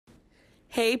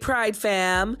Hey, Pride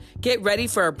fam. Get ready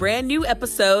for a brand new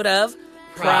episode of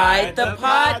Pride the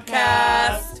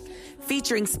Podcast,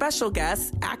 featuring special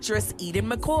guest, actress Eden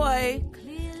McCoy.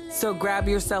 So grab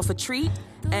yourself a treat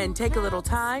and take a little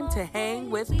time to hang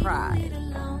with Pride.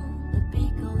 The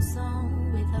beat goes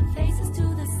on with our faces to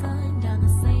the sun, down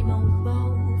the same old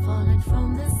road, falling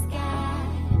from the sky.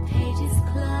 Pages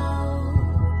close.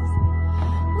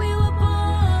 We were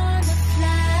born to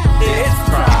fly. It's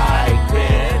Pride,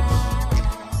 bitch.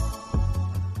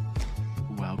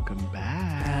 Welcome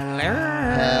back.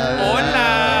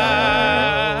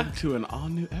 Hola. To an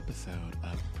all-new episode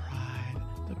of Pride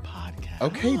the Podcast.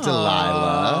 Okay,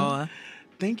 Delilah.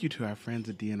 Thank you to our friends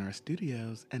at DNR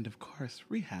Studios and, of course,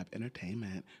 Rehab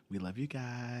Entertainment. We love you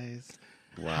guys.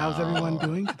 Wow. How's everyone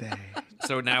doing today?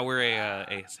 So now we're a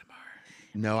ASMR.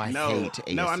 No, I hate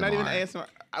ASMR. No, I'm not even ASMR.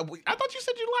 I thought you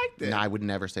said you liked it. No, I would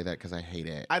never say that because I hate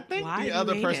it. I think Why the do you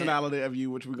other hate personality of you,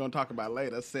 which we're going to talk about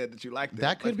later, said that you liked it.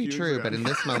 That could a be few true, years but ago. in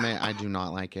this moment, I do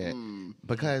not like it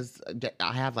because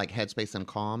I have like Headspace and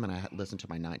Calm, and I listen to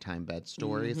my nighttime bed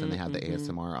stories, and they have the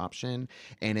ASMR option,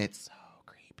 and it's so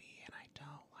creepy, and I don't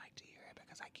like to hear it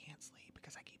because I can't sleep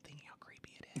because I keep thinking how creepy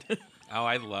it is. Oh,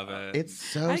 I love it. It's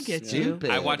so I get you.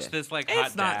 stupid. I watched this like hot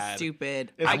It's not dad.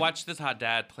 stupid. I watched this hot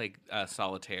dad play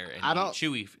solitaire and I eat don't-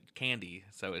 chewy candy.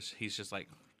 So he's just like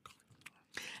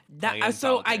That, playing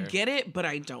so I solitaire. get it, but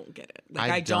I don't get it.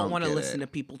 Like I I don't don't want to get listen it. to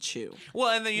people chew. Well,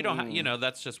 and then you don't,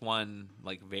 that's just one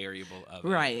like variable of it,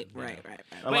 Right. you know. A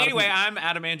But lot of anyway, people- I'm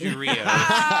Adam Andrew Rios.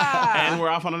 And we're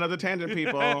off on another tangent,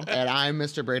 people. And I'm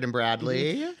Mr. Braden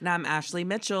Bradley. And I'm Ashley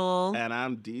Mitchell. And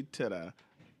I'm D to the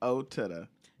O to the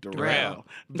Darrell. Darrell.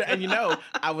 And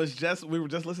we were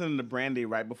just listening to Brandy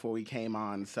right before we came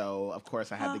on, so of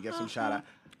course I had to give some shout out.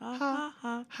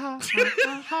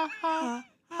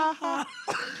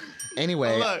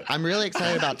 Anyway, Look. I'm really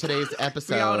excited about today's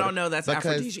episode. We all don't know that's because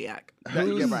aphrodisiac.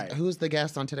 Yeah, right. Who's the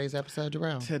guest on today's episode,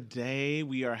 Darrell? Today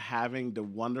we are having the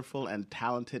wonderful and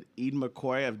talented Eden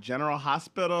McCoy of General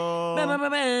Hospital.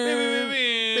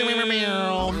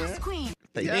 Queen.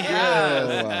 Thank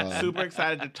Yes. you. Super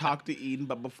excited to talk to Eden.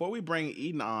 But before we bring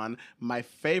Eden on, my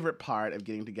favorite part of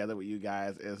getting together with you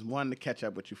guys is one, to catch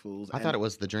up with you fools. I thought it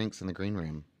was the drinks in the green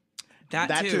room.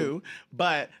 That too.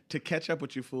 But to catch up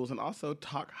with you fools and also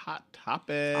talk hot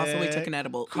topics. Also, we took an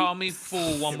edible. Call me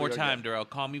fool one more we go time, again. Darrell.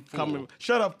 Call me fool. Come in-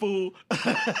 Shut up, fool.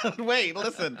 Wait,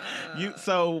 listen.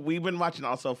 So we've been watching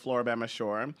also Floribama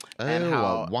Shore. And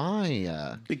how,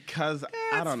 why? because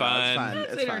I don't know. fun. It's fine.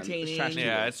 It's It's fine. entertaining. It's trash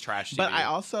Yeah, TV. it's trash. But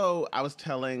TV. I was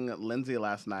telling Lindsay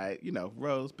last night,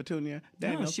 Rose, Petunia,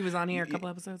 Daniel. No, she was on here a couple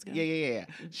episodes ago. Yeah.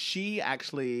 She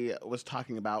actually was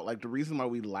talking about like the reason why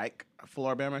we like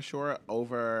Floribama Shore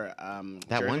over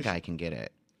That Jersey one guy can get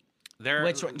it.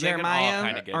 Which one, they can all Jeremiah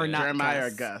kinda get or it. not? Jeremiah or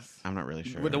Gus. Gus. I'm not really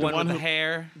sure. With The the one one with the who-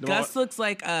 hair. Gus looks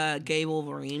like a gay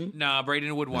Wolverine. No,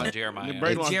 Braden would want Jeremiah.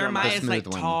 Braden wants Jeremiah is The like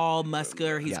smooth one. tall,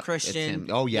 muscular. He's Yep, it's Christian. him.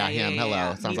 Oh, yeah, him. Hello.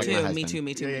 Sounds me like too, my me husband. too.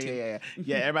 Me too. Me too.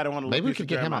 Yeah. Everybody want to Maybe we could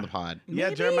get him on the pod. Yeah,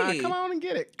 Maybe. Jeremiah, come on and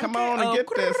get it. Come Okay, on and oh, get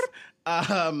this.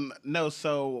 No,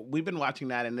 so we've been watching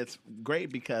that, and it's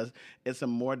great because it's a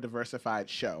more diversified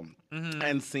show.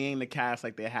 And seeing the cast,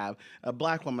 like they have a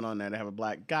black woman on there, they have a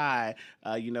black guy,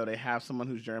 they have someone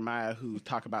who's Jeremiah who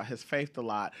talk about his faith a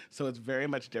lot. So it's very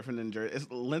much different than Jersey.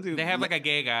 Lindsay. They have like a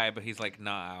gay guy, but he's like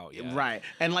not out yet. Right.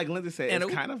 And like Lindsay said, And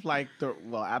it's kind of like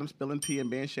Adam spilling tea and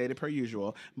being shady per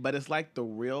usual, but it's like the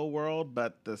real world,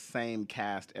 but the same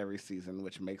cast every season,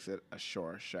 which makes it a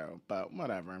short show. But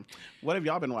whatever. What have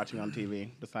y'all been watching on TV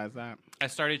besides that? I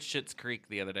started Schitt's Creek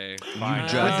the other day. just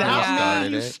Without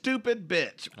started me, you it. stupid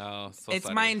bitch. Oh, so It's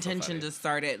funny, my so intention funny. to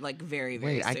start it like very,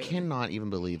 very Wait, I soon. cannot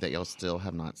even believe that y'all still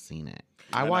have not seen it.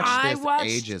 I know. watched I this watched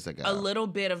ages ago. a little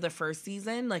bit of the first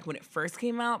season, like when it first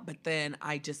came out, but then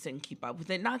I just didn't keep up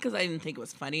with it. Not because I didn't think it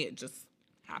was funny; it just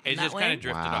happened It that just way. kind of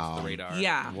drifted off Wow. the radar.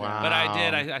 Yeah. Wow. But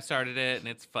I did. I started it, and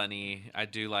it's funny. I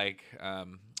do like,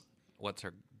 what's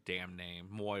her damn name?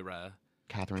 Moira.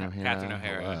 Catherine O'Hara. Catherine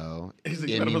O'Hara. Hello. He's like,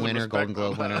 you better Emmy put some winner, respect Golden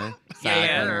Globe on that. winner,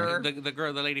 SAG winner. The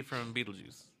girl, the lady from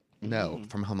Beetlejuice. No,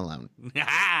 from Home Alone.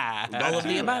 All of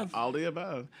the above. All the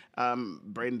above.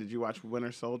 Braden, did you watch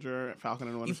Winter Soldier, Falcon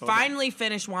and Winter You Soldier? finally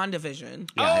finished WandaVision.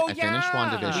 Yeah, Oh, I finished yeah.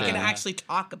 WandaVision. We can actually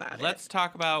talk about it. Let's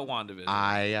talk about WandaVision.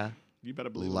 I You better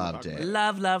believe loved what I'm it.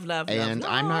 talking Love. And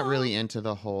I'm not really into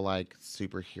the whole like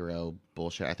superhero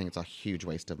bullshit. I think it's a huge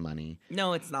waste of money.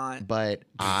 No, it's not. But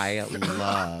I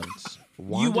loved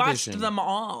You watched WandaVision. them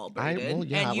all, Brayden, well,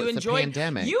 yeah, and you it's a enjoyed.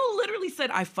 pandemic. You literally said,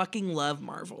 "I fucking love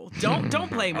Marvel." Don't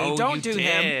play me. Oh, don't you do did.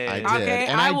 him. I did, Okay,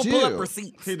 and I I will pull up do.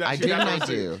 receipts. I did and I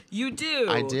do. You do.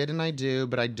 I did and I do,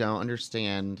 but I don't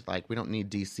understand. Like, we don't need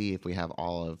DC if we have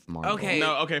all of Marvel. Okay.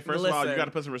 No, okay. First of all, you Listen. got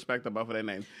to put some respect on both of their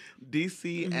names.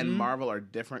 DC and Marvel are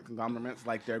different conglomerates.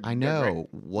 Like I they're know.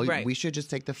 great. Right. We should just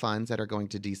take the funds that are going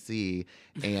to DC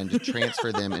and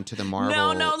transfer them into the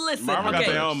Marvel. No, listen. Marvel okay,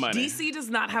 got their own money. DC does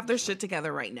not have their shit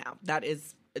together right now. That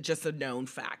is just a known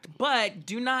fact. But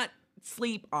do not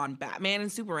sleep on Batman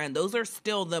and Superman. Those are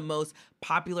still the most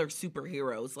popular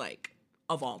superheroes, like,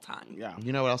 of all time. Yeah.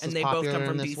 You know what else And is they both popular come in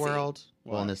from this DC. world?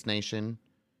 Well, in What? this nation?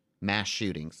 Mass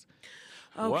shootings.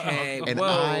 Okay, And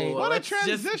whoa. What a Let's just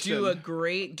transition. do a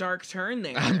great dark turn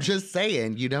there. I'm just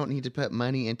saying, you don't need to put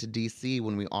money into DC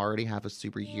when we already have a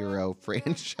superhero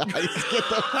franchise. Get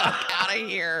the fuck out of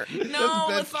here. No,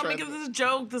 This let's not make bitch this a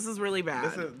joke. This is really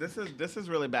bad. This is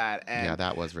really bad. And, Yeah,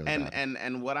 that was really bad.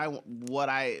 And what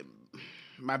I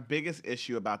my biggest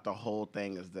issue about the whole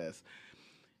thing is this.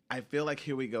 I feel like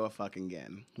here we go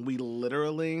again. We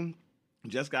literally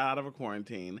just got out of a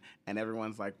quarantine and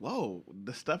everyone's like, whoa,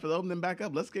 the stuff is opening back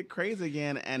up. Let's get crazy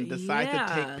again and decide to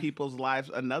Yeah. take people's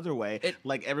lives another way.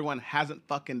 Like everyone hasn't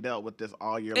fucking dealt with this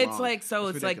all year long. It's like, so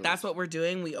it's like, ridiculous. that's what we're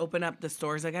doing. We open up the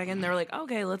stores again. They're like,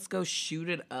 okay, let's go shoot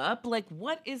it up. Like,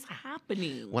 what is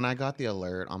happening? When I got the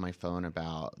alert on my phone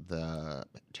about the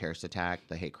terrorist attack,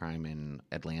 the hate crime in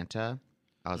Atlanta,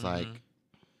 I was like,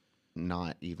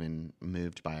 not even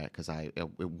moved by it because it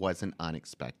wasn't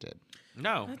unexpected.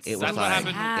 No, That's It that's was what like,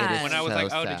 happened sad. it is when I was so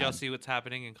like, "Oh, did y'all sad. see what's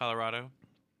happening in Colorado?"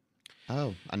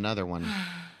 Oh, another one.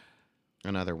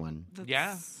 Another one.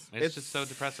 Yeah, it's just so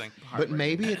depressing. But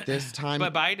maybe at this time,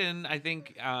 But Biden, I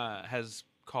think, has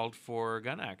called for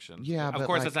gun action. yeah, of but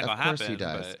course like, that's not of gonna course happen. he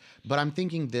does. But But I'm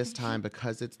thinking this time,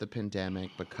 because it's the pandemic,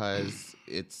 because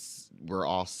we're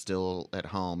all still at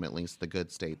home, at least the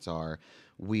good states are,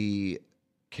 we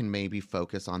can maybe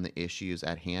focus on the issues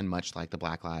at hand, much like the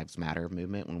Black Lives Matter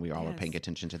movement when we all were paying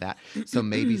attention to that. So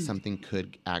maybe something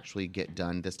could actually get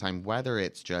done this time, whether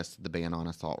it's just the ban on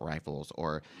assault rifles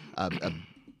or a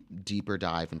deeper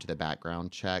dive into the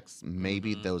background checks.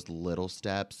 Maybe those little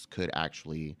steps could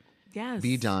actually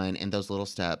be done, and those little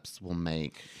steps will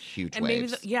make huge And maybe,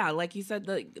 waves. like you said,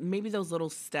 maybe those little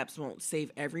steps won't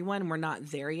save everyone. We're not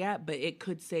there yet, but it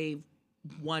could save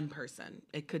one person.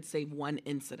 It could save one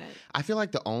incident. I feel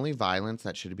like the only violence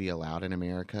that should be allowed in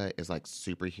America is like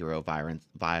superhero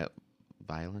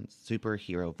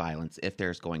superhero violence, if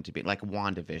there's going to be, like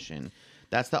WandaVision.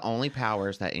 That's the only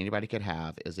powers that anybody could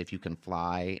have, is if you can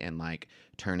fly and like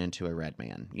turn into a red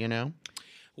man, you know?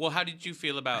 well, how did you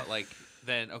feel about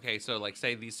then? Okay, so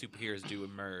say these superheroes do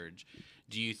emerge.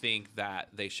 Do you think that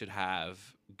they should have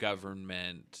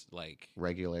government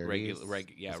Regularities. Is that the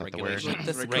word? regulations?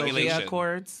 The Sokovia Regulation.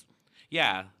 Accords.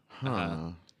 Yeah. Huh.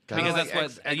 Because like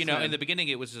that's what X-Men. in the beginning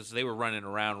it was just they were running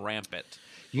around rampant,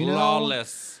 You know-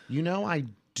 lawless. You know, I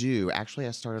do. Actually,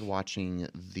 I started watching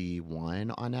the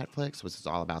one on Netflix, which is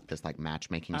all about this like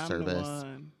matchmaking I'm the service.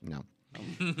 one. No.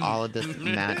 All of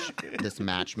this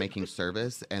matchmaking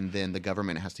service, and then the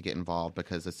government has to get involved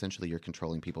because essentially you're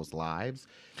controlling people's lives.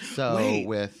 So Wait.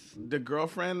 with The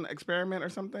girlfriend experiment or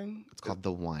something? it's called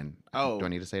The One. Oh. Do I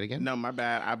need to say it again? No, my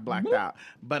bad. I blacked out.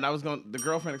 But the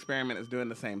girlfriend experiment is doing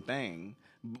the same thing.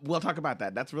 We'll talk about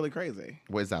that. That's really crazy.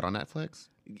 Was that on Netflix?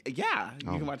 Yeah, you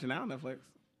Oh. can watch it now on Netflix.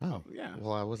 Oh, yeah.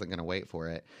 Well, I wasn't gonna wait for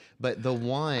it, but The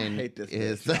One I hate this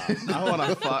is. bitch, y'all. I want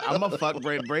to fuck. I'm gonna fuck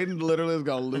Braden. Braden literally is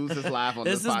gonna lose his laugh on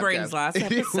this This is podcast. Braden's last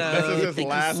episode. This is his Thank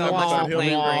last you so much episode. for He'll be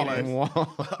playing walling.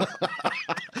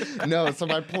 Braden. No, so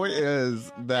my point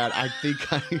is that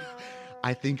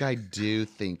I think I do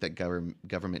think that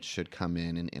government should come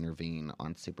in and intervene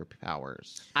on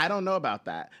superpowers. I don't know about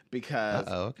that because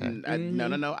okay.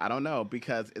 No, I don't know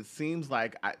because it seems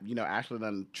like Ashley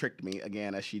done tricked me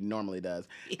again as she normally does,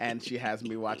 and she has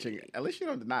me watching. At least she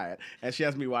don't deny it, and she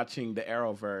has me watching the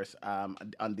Arrowverse on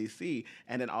DC,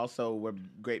 and then also we're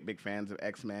great big fans of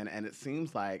X-Men, and it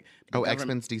seems like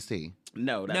X-Men's DC.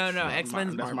 No, that's No,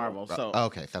 X-Men's that's Marvel. So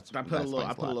Okay, that's I put a that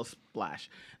explains little splash.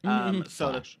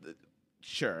 Splash.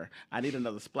 Sure, I need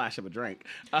another splash of a drink.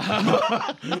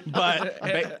 But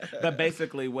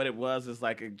basically, what it was is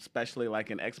like, especially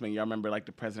like in X-Men, y'all remember like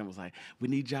the president was like, "We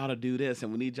need y'all to do this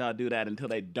and we need y'all to do that," until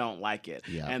they don't like it.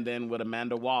 Yeah. And then with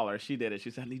Amanda Waller, she did it. She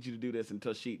said, "I need you to do this,"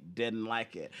 until she didn't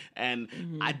like it. And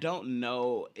I don't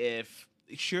know if.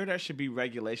 Sure, there should be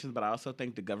regulations, but I also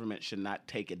think the government should not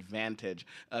take advantage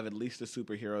of at least the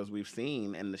superheroes we've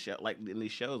seen in the show, like in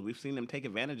these shows. We've seen them take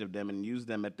advantage of them and use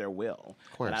them at their will.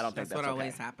 Of course. And I don't think That's what okay.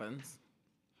 always happens.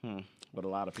 With a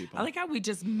lot of people. I like how we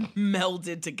just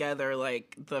melded together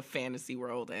like the fantasy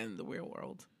world and the real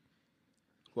world.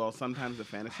 Well, sometimes the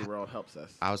fantasy world helps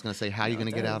us. I was going to say, how are you going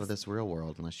to get out does. of this real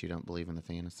world unless you don't believe in the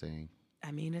fantasy?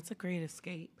 I mean, it's a great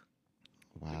escape.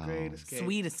 Wow. Great escape.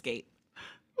 Sweet escape.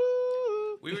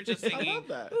 We were just I singing. love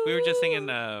that. We were just singing.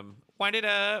 Wind it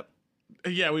up.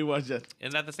 Yeah, we was just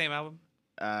Isn't that the same album?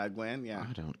 Gwen. Yeah.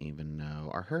 I don't even know.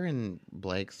 Are her and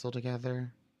Blake still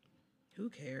together? Who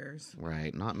cares?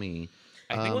 Right, not me.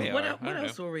 I think they What are. I don't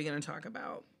else know. were we going to talk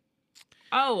about?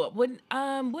 Oh,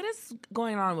 what is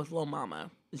going on with Lil Mama?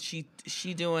 She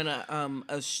doing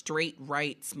a straight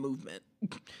rights movement.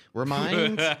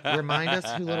 Remind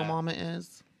us who Little Mama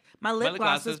is. My lip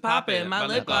gloss is popping. My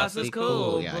lip gloss is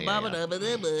cool. Yeah.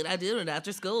 I do it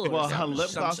after school. Well, Some- her lip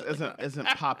some gloss shit like that. isn't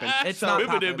popping. It's so, not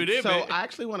popping. So I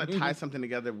actually want to tie something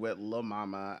together with Lil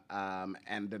Mama,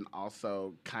 and then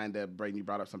also kind of, Brayden, you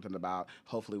brought up something about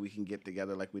hopefully we can get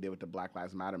together like we did with the Black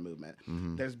Lives Matter movement.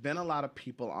 There's been a lot of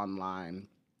people online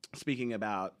speaking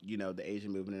about, the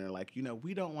Asian movement, and they're like,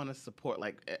 we don't want to support,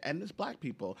 and it's black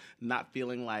people not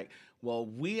feeling like, well,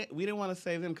 we didn't want to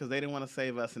save them because they didn't want to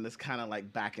save us, and this kind of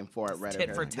like back and forth rhetoric.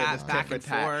 tit for tat, This back and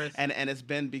forth. And it's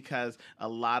been because a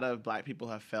lot of black people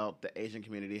have felt the Asian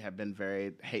community have been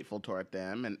very hateful toward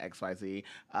them and XYZ.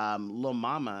 Lil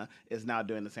Mama is now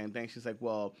doing the same thing. She's like,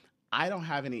 well, I don't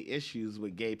have any issues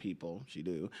with gay people. She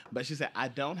do. But she said, I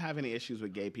don't have any issues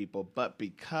with gay people, but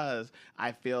because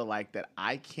I feel like that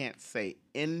I can't say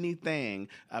anything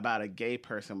about a gay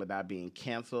person without being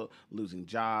canceled, losing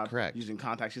jobs, Correct. using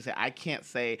contacts. She said, I can't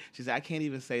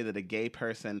even say that a gay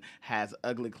person has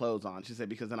ugly clothes on. She said,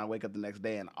 because then I wake up the next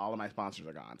day and all of my sponsors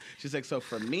are gone. She's like, so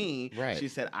for me, Right. she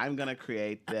said, I'm going to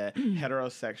create the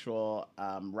heterosexual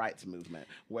rights movement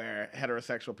where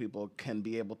heterosexual people can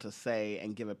be able to say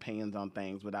and give opinions on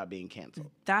things without being canceled.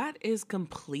 That is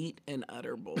complete and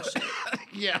utter bullshit.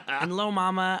 Yeah. And Lil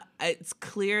Mama, it's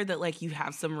clear that like you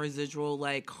have some residual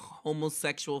like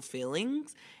homosexual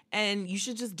feelings, and you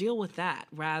should just deal with that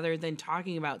rather than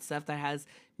talking about stuff that has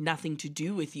nothing to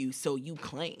do with you, so you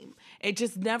claim. It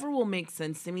just never will make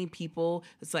sense to me. People,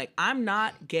 it's like, I'm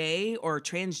not gay or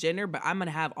transgender, but I'm gonna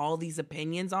have all these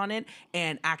opinions on it,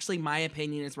 and actually my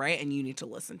opinion is right, and you need to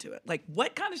listen to it. Like,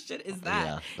 what kind of shit is that?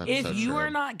 Yeah, that's If so you true. are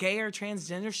not gay or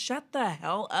transgender, shut the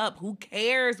hell up. Who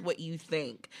cares what you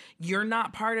think? You're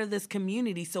not part of this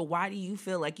community, so why do you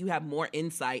feel like you have more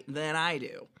insight than I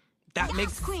do? That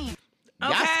makes Queen.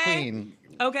 Yes, Queen.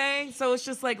 Okay, so it's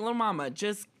just like, Lil Mama,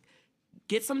 just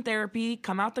get some therapy,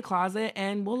 come out the closet,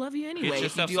 and we'll love you anyway. Get if you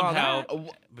yourself do some all help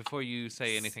that. before you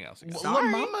say anything else. again. Lil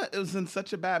Mama is in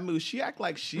such a bad mood. She act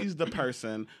like she's the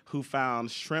person who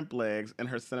found shrimp legs in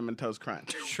her Cinnamon Toast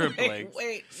Crunch. Shrimp legs.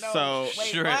 Wait, no. So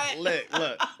Shrimp.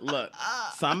 look.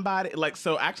 Somebody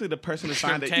so actually the person who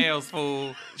found Shrimp it tails,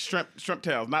 fool. shrimp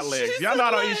tails, not legs. She Y'all know I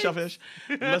said don't eat legs. shellfish.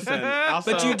 Listen,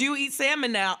 also, But you do eat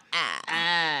salmon now.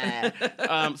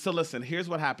 So listen, here's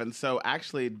what happened. So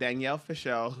actually, Danielle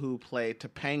Fishel, who played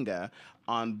Topanga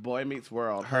on Boy Meets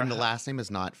World, Her and the last name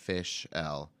is not Fish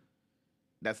L.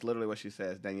 that's literally what she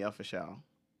says, Danielle Fishel.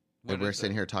 What We're is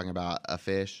sitting it? here talking about a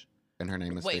fish, and her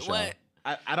name is Wait, Fish what?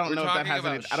 I don't We're know if that talking has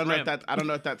any. about I don't know if shrimp. that's. I don't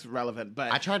know if that's relevant,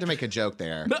 but I tried to make a joke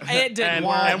there. It didn't and,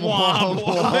 work. and womp,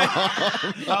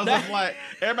 womp. I was just like,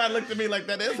 everybody looked at me like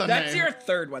that is a That's name. your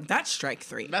third one. That's strike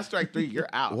 3. That's strike 3. You're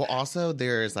out. Well, also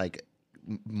there's like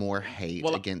more hate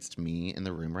Well, against me in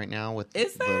the room right now with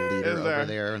Is the there? leader Is there? over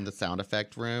there in the sound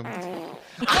effect room.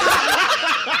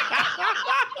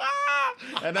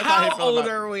 And that's How he feels old about-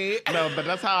 are we? No, but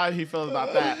that's how he feels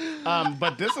about that.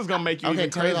 But this is gonna make you Okay, even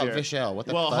tell me crazier. about Fischel. What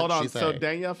the well, fuck hold on. she So say?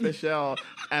 Danielle Fischel,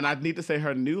 and I need to say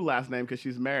her new last name because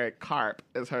she's married. Carp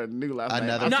is her new last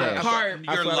Another name. I fish. swear- Not Carp.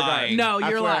 I You're swear to God. lying. No, I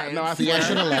you're swear- lying. No, I See, I swear.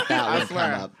 should have let that I one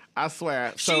swear. come up. I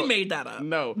swear. She made that up.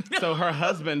 No. So her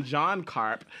husband, John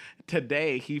Carp,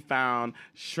 today he found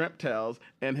shrimp tails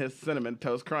in his Cinnamon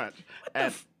Toast Crunch.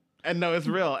 And no, it's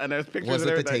real. And there's pictures Was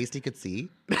and it the everything. taste he could see?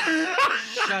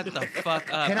 Shut the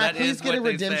fuck up. Can I That please is get a what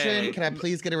they redemption? say. Can I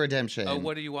please get a redemption? Oh,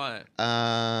 what do you want?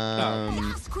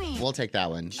 Queen. We'll take that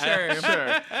one. Sure.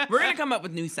 Sure. We're going to come up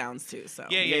with new sounds too. So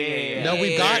Yeah. No,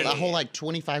 we've Yeah. got a whole like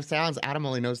 25 sounds. Adam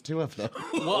only knows 2 of them.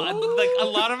 Well, like a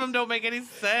lot of them don't make any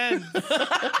sense.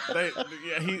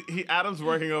 He Adam's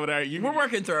working over there. We're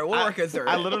working through it. We're working through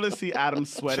I it. literally see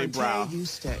Adam's sweaty brow.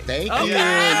 Thank you. Oh,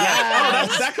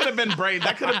 that could have been brave.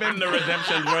 That could have been the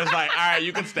redemption where it's like, all right,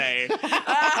 you can stay.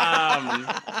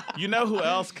 You know who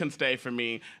else can stay for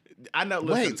me? I know.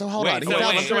 Listen, Wait, so hold Wait, on. He so found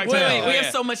wait, the shrimp Wait, tail. we yeah.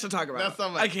 have so much to talk about. That's so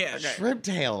much. I can't. Okay. Shrimp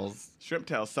tails. Shrimp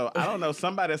tails. So I don't know.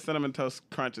 Somebody at Cinnamon Toast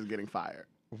Crunch is getting fired.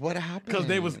 What happened? Because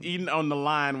they was eating on the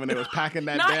line when they was packing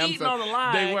that Not damn eating stuff. on the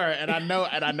line. They were, and I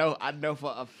know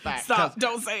for a fact. Stop! 'cause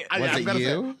Don't say it. I Was it gotta say,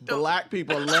 you? black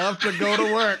people love to go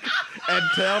to work and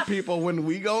tell people when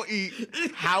we gonna eat,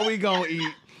 how we gonna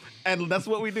eat. And that's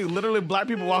what we do. Literally, black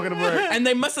people walking to work. And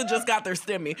they must have just got their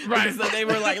stimmy. Right. So they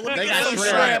were like, look They at got some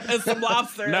shrimp. shrimp and some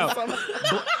lobster. No. And some...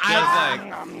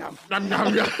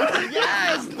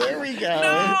 Yes, there we go.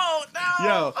 No. Yo,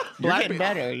 You're black getting pe-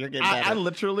 better. You're getting I better.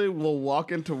 literally will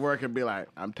walk into work and be like,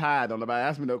 I'm tired. Don't nobody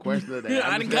ask me no questions today.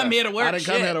 I didn't come here to work, I didn't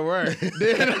come shit. here to work.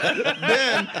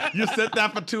 then you sit there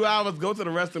for 2 hours, go to the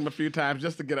restroom a few times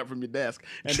just to get up from your desk.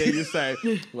 And then you say,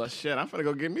 well, shit, I'm finna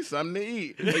go get me something to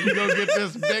eat. And you go get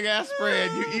this big ass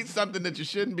spread. You eat something that you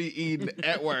shouldn't be eating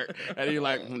at work. And you're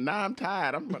like, nah, I'm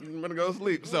tired. I'm gonna go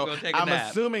sleep. So go take a I'm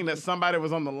nap. assuming that somebody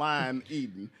was on the line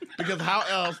eating. Because how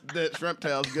else did shrimp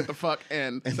tails get the fuck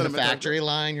in? In the factory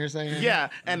line, you're saying? Yeah,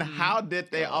 and how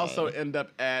did they also end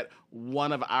up at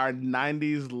one of our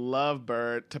 90s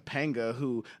lovebird, Topanga,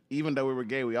 who, even though we were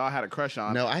gay, we all had a crush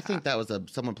on? No, I think that was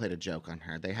someone played a joke on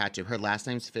her. They had to. Her last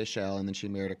name's Fishel, and then she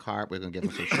married a carp. We're gonna give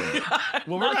her some shit.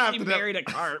 Well, we're gonna have She to married a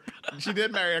carp. She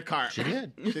did marry a carp. She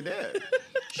did. She did.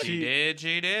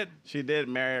 She did. She did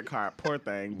marry a carp. Poor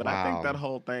thing. But I think Wow. that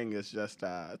whole thing is just,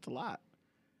 it's a lot.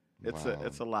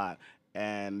 It's a lot.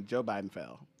 And Joe Biden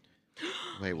fell.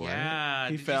 Wait, what? Yeah.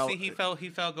 He Did fell- you see he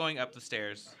fell going up the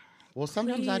stairs? Well,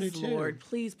 sometimes I do Please, too. Lord,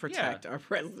 please protect our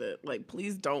president. Like,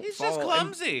 please don't He's fall. just and-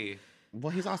 clumsy.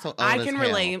 Well, he's also old I as can hell.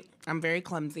 relate. I'm very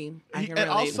clumsy. I can It relate.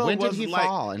 also When did was he like,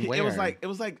 fall and It was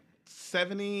where? like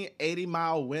 70, 80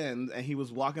 mile winds, and he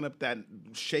was walking up that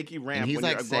shaky ramp. And he's when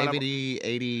like you're going up- 70,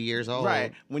 80 years old.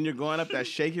 Right. When you're going up that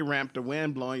shaky ramp, the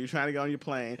wind blowing, you're trying to get on your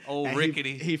plane. Oh, and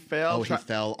rickety. He fell. Oh, he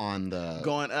fell on the...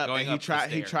 Going up, Going and he up the tried.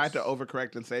 He stairs. tried to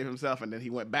overcorrect and save himself, and then he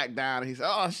went back down. And he said,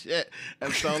 "Oh shit!"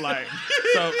 And so like,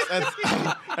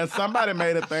 and somebody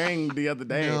made a thing the other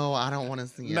day. No, I don't want to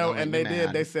see it. No, Don't and make they me did.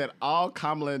 mad. They said all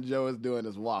Kamala and Joe is doing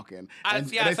is walking. I And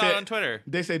saw they it said- on Twitter.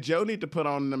 They said Joe need to put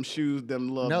on them shoes, them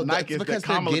little No, that's Nikes because that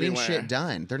they're Kamala be getting wearing. shit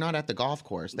done. They're not at the golf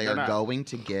course. They They're are not. going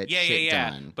to get Yeah, shit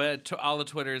yeah. done. But all the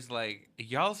Twitter's like,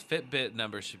 y'all's Fitbit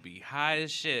numbers should be high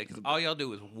as shit because all y'all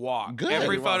do is walk. Good.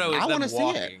 Every photo is I them wanna see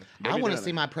walking. it. They I be want to doing see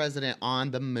it. my president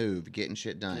on the move, getting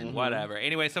shit done. Whatever.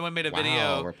 Anyway, someone made a Wow,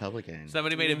 video. Republican.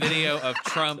 Somebody made a video of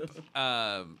Trump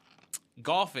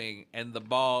golfing, and the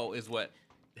ball is what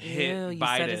hit Ew, you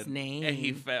Biden, said his name. and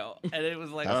he fell, and it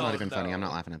was like, That's oh, not even funny. no. I'm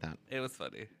not laughing at that. It was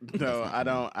funny. No, I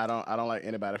don't like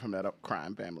anybody from that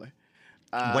crime family.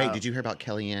 Wait, did you hear about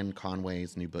Kellyanne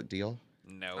Conway's new book deal?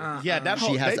 No. Yeah, that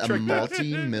whole She has they a tricked us.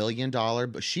 multi-million-dollar,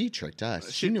 but she tricked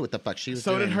us. She knew what the fuck she was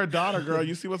So doing. did her daughter, girl.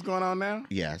 You see what's going on now?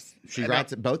 Yes, she And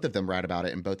writes. Both of them write about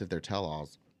it in both of their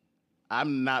tell-alls.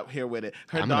 I'm not here with it.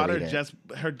 I'm gonna read it.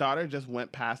 Her daughter just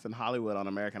went past in Hollywood on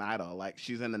American Idol. Like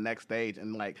she's in the next stage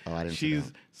and like Oh, I didn't see she's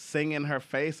that. singing her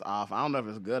face off. I don't know if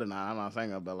it's good or not. I'm not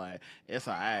saying it, but like it's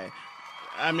alright.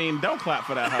 I mean, don't clap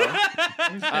for that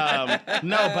hoe.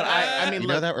 No, but I mean, You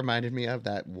know look, that reminded me of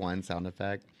that one sound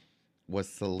effect was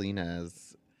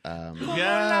Selena's.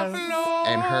 yes,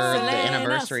 And her the Selena,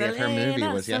 anniversary of her movie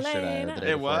Selena, was yesterday. Or the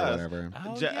day It before, was. or whatever.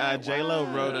 Oh, J Lo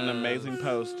wrote an amazing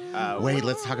post. Wait,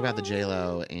 let's talk about the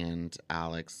J-Lo and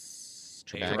Alex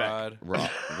Trebek. A-Rod.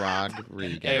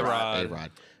 Rodriguez. A-Rod.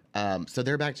 A-Rod. So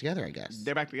they're back together, I guess.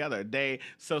 They're back together.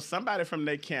 So somebody from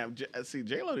their camp. See,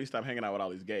 J Lo needs to stop hanging out with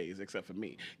all these gays, except for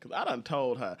me, because I done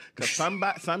told her. Because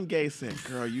some gay said,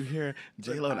 "Girl, you hear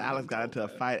J Lo and Alex got into a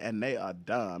fight, and they are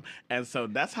dumb." And so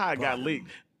that's how it got leaked.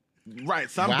 Right?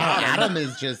 Some Wow, bum. Adam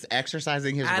is just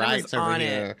exercising his Adam is rights over on it.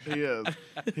 here. He is.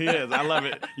 He is. I love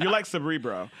it. You're like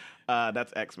Cerebro.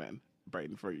 That's X-Men.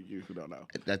 Brayden, for you who don't know.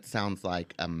 That sounds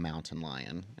like a mountain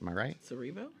lion. Am I right?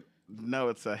 Cerebro? No,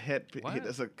 it's a head. What?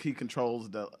 He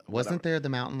controls the. Wasn't there the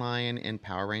mountain lion in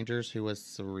Power Rangers who was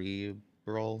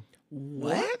cerebral?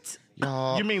 What?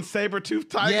 Y'all. You mean Saber-Tooth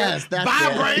Tiger? Yes, that's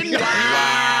Bye, it. Brayden.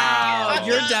 Wow.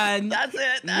 You're done. That's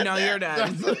it. You know you're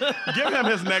done. Give him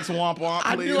his next womp womp,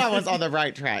 I please. knew I was on the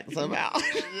right track somehow.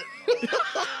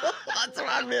 That's what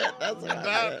I meant. That's what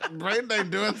I meant. Brayden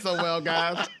ain't doing so well,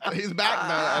 guys. He's back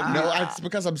now. No, it's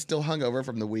because I'm still hungover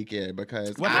from the weekend.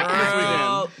 Because What happened this weekend?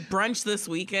 Girl, brunch this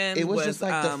weekend. it was just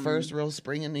like the um, first real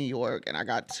spring in New York, and I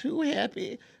got too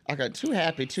happy.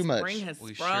 Too much. Spring has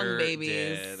We sprung, sure babies.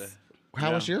 did.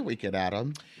 How was your weekend,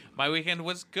 Adam? My weekend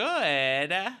was good.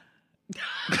 I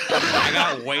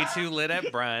got way too lit at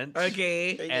brunch.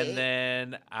 Okay. And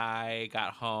then I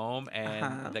got home, and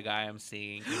Uh-huh. the guy I'm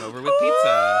seeing came over with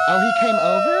pizza. Oh, he came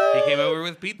over He came over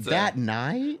with pizza. that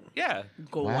night. Yeah.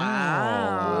 Wow.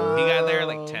 Wow. He got there at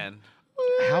like 10.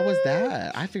 How was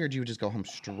that? I figured you would just go home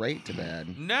straight to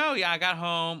bed. No, yeah, I got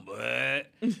home, and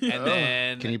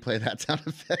then Can you play that sound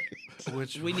effect?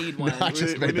 which We need one. I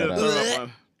just We made need that to up. throw up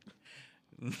one.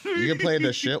 You can play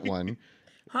the shit one.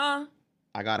 Huh?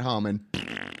 I got home and This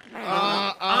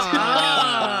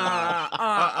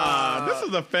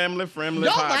is a family-friendly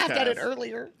y'all podcast. laughed at it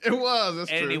earlier. It was. It's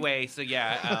true. anyway, so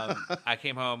yeah, I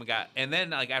came home and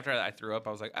then like after I threw up,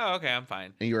 I was like, oh okay, I'm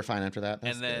fine. And you were fine after that?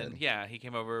 That's And then good. yeah, he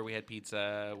came over. We had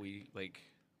pizza. We like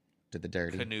Did the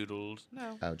dirty? canoodled.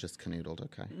 No. Oh, just canoodled.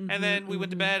 Okay. And then we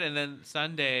went to bed, and then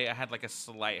Sunday I had like a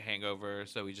slight hangover,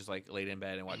 so we just like laid in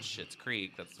bed and watched Schitt's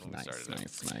Creek. That's when we started it.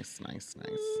 Nice.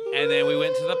 And then we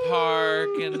went to the park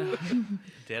and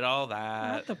did all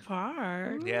that. Not the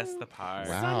park. Yes, the park.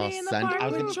 Wow, Sunday in the Sunday. park I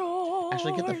was with gonna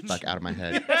actually get the George. fuck out of my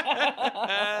head.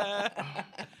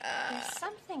 There's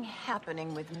something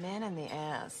happening with men in the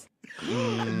ass.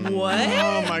 What?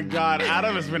 Oh my God,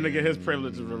 Adam is going to get his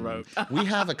privileges revoked. We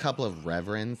have a couple of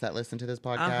reverends that listen to this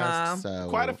podcast, so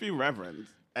Quite a few reverends,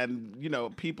 and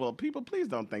people. Please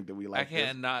don't think that we I like this.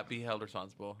 cannot be held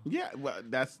responsible. Yeah, well,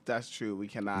 that's true. We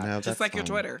cannot. No, Just that's like your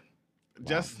fine. Twitter.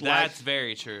 Just That's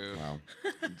very true. Wow.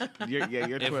 your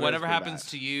If Twitter whatever is happens bad.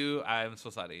 to you, I'm so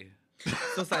sorry.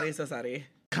 So sorry.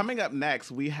 Coming up next,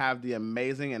 we have the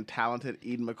amazing and talented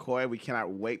Eden McCoy. We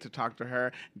cannot wait to talk to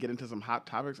her, get into some hot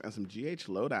topics and some GH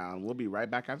lowdown. We'll be right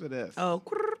back after this. Oh.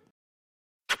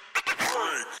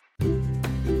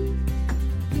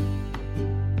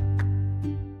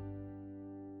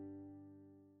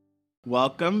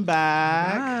 Welcome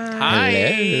back. Hi.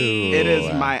 It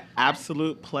is my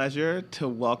absolute pleasure to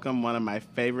welcome one of my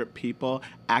favorite people,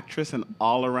 actress and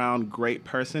all-around great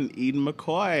person, Eden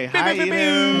McCoy. Hi,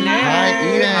 Eden.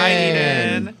 Hi, Eden. Hi,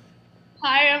 Eden.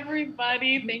 Hi,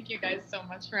 everybody. Thank you guys so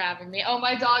much for having me. Oh,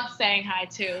 my dog's saying hi,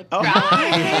 too. Oh,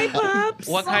 Growling. Hey, pups.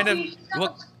 What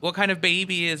kind of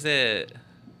baby is it?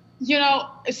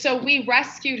 So we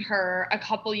rescued her a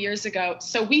couple years ago,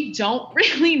 so we don't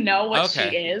really know what she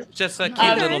is. Just a cute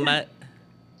Okay. little mutt.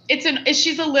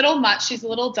 She's a little mutt. She's a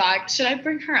little dog. Should I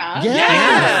bring her up?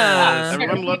 Yeah.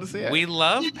 Everyone would love to see it. We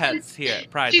love pets here at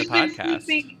Pride the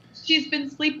Podcast. She's been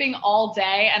sleeping all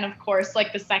day, and of course,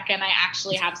 like the second I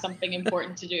actually have something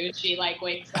important to do, she like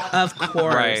wakes up. Of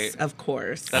course. Right. Of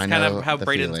course. That's I kind know of how the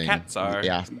Braden's feeling. cats are.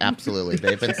 Yeah, absolutely.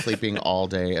 They've been sleeping all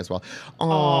day as well.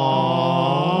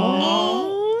 Aww.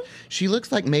 Oh. She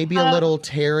looks like maybe a little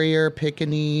terrier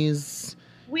Pekingese.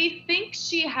 We think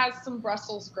she has some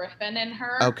Brussels Griffin in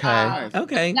her. Okay.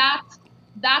 Okay.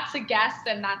 That's a guess,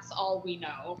 and that's all we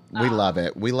know. We love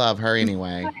it. We love her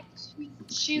anyway.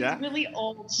 She's Yeah. really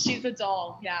old. She's a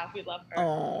doll. Yeah, we love her.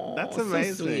 Oh, That's so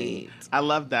amazing. sweet. I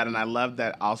love that, and I love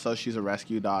that also she's a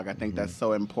rescue dog. I think that's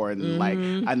so important. Like,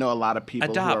 I know a lot of people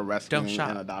who Adopt, are rescuing don't shop.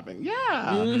 and adopting.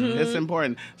 Yeah, it's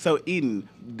important. So, Eden,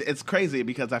 it's crazy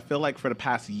because I feel like for the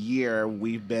past year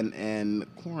we've been in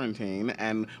quarantine,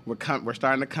 and we're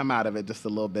starting to come out of it just a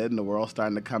little bit, and the world's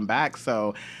starting to come back.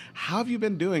 So, how have you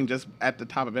been doing? Just at the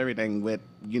top of everything with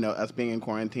us being in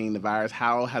quarantine, the virus.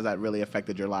 How has that really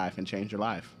affected your life and changed your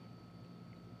life?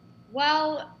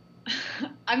 Well,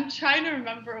 I'm trying to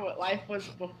remember what life was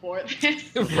before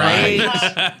this. Right.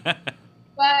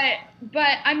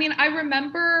 But I mean, I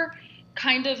remember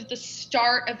kind of the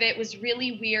start of it was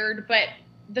really weird, but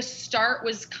the start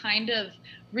was kind of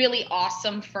really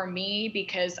awesome for me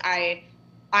because I'm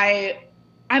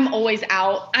always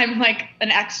out. I'm like an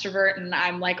extrovert, and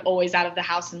I'm like always out of the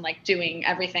house and like doing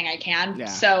everything I can. Yeah.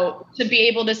 So to be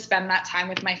able to spend that time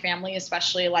with my family,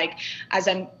 especially like as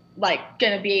I'm like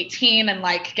gonna be 18 and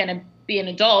like gonna be an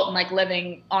adult and like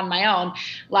living on my own,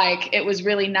 like it was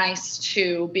really nice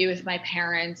to be with my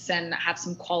parents and have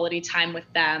some quality time with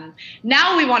them.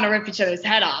 Now we want to rip each other's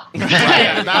head off.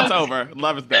 Right, that's over.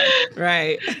 Love is done.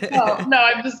 Right. No,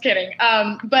 I'm just kidding.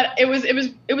 But it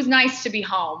was nice to be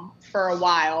home for a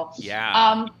while.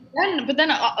 Yeah. But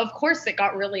then of course it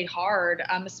got really hard,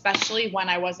 especially when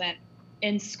I wasn't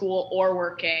in school or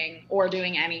working or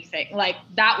doing anything. Like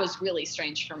that was really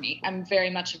strange for me. I'm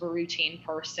very much of a routine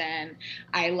person.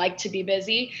 I like to be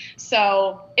busy.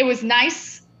 So it was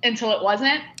nice until it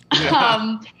wasn't.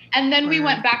 And then we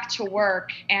went back to work,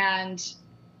 and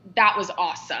that was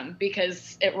awesome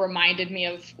because it reminded me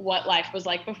of what life was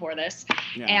like before this.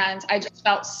 Yeah. And I just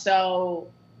felt so,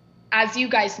 as you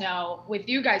guys know, with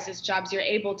you guys' jobs, you're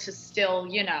able to still,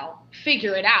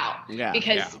 figure it out. Yeah.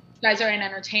 Because Yeah. you guys are in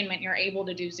entertainment, you're able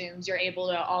to do Zooms, you're able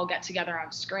to all get together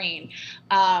on screen.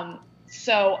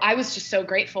 So I was just so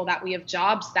grateful that we have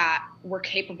jobs that were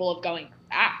capable of going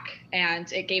back,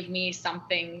 and it gave me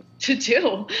something to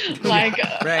do, like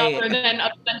Right. other than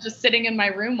just sitting in my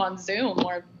room on Zoom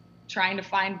or trying to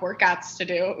find workouts to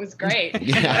do. It was great.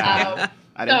 Yeah.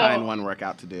 I didn't So- find one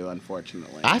workout to do,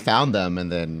 unfortunately. I found them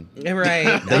and then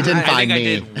Right. they didn't I find think I me.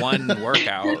 did one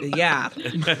workout. Yeah.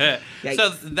 So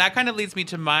that kind of leads me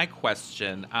to my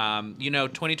question.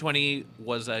 2020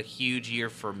 was a huge year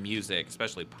for music,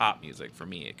 especially pop music for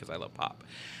me, because I love pop.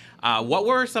 What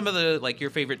were some of the your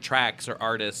favorite tracks or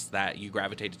artists that you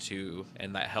gravitated to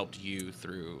and that helped you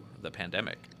through the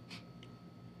pandemic?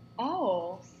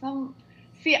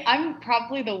 See, I'm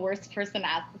probably the worst person to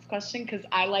ask this question because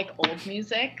I like old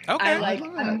music.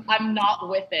 Okay. I'm not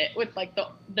with it, with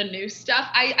the new stuff.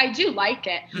 I do like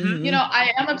it. Mhm.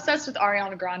 I am obsessed with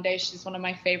Ariana Grande. She's one of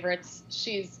my favorites.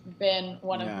 She's been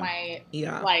one of my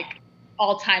Yeah.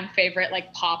 all-time favorite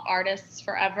pop artists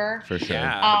forever. For sure.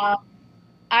 Yeah.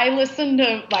 I listen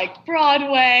to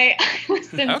Broadway. I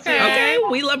listen Okay, to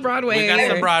we love Broadway. We got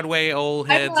some Broadway old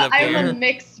heads up I'm a here.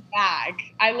 mixed bag.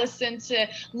 I listen to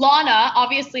Lana.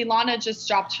 Obviously, Lana just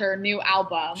dropped her new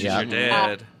album. She Yeah. sure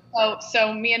did.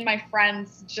 So me and my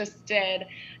friends just did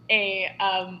a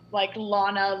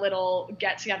Lana little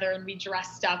get together, and we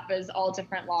dressed up as all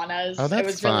different Lanas. Oh, that's it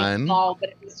was fun. really small, but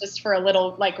it was just for a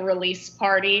little release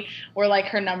party. We're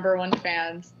her number one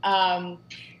fans.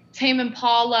 Tame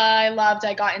Impala, I loved.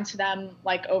 I got into them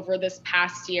over this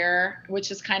past year, which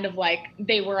is kind of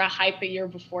they were a hype a year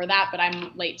before that, but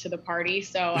I'm late to the party,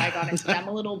 so I got into them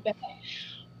a little bit.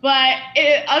 But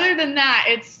other than that,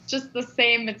 it's just the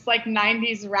same. It's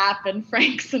 90s rap and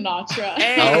Frank Sinatra.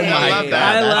 Hey, Oh my I God, love that.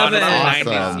 I love Honestly,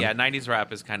 it. 90s, Awesome. yeah, 90s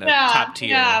rap is kind of top tier.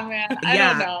 Yeah, man. I Yeah.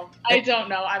 don't know.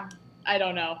 I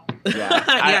don't know. Yeah,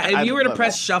 Yeah, if you were to love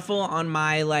press that. shuffle on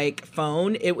my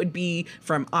phone, it would be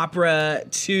from opera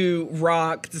to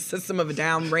rock to System of a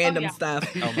Down, random yeah. stuff.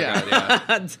 Oh my Yeah. god,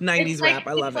 yeah. It's 90s It's rap.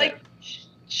 I love it's it.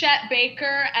 Chet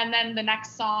Baker, and then the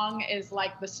next song is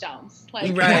the Stones.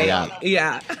 Right. Yeah.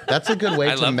 Yeah. That's a good way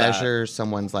I to love that. measure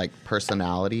someone's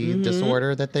personality Mhm.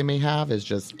 disorder that they may have is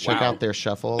just check Wow. out their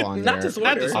shuffle on Not their disorder.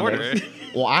 Not disorder.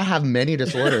 Well, I have many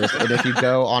disorders, and if you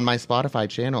go on my Spotify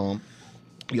channel,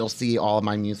 you'll see all of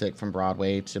my music from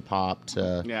Broadway to pop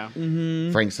to Yeah.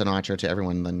 Mm-hmm. Frank Sinatra to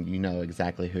everyone. Then you know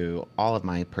exactly who all of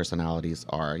my personalities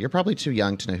are. You're probably too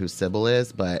young to know who Sybil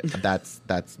is, but that's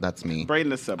me.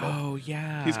 Braden is Sybil. Oh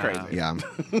yeah. He's crazy. Yeah,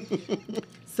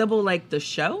 Sybil, the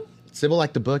show? Sybil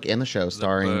the book and the show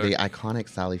starring book. the iconic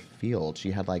Sally Field.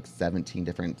 She had 17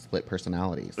 different split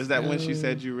personalities. Is that when she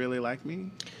said you really like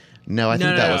me? No, I think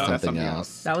No, that no, was no. That's something something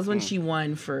else. That was when she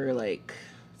won for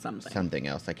something. Something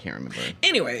else. I can't remember.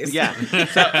 Anyways. Yeah.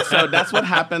 So that's what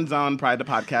happens on Pride the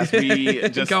Podcast. We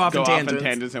just Go off in in tangents.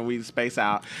 tangents and we space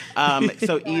out.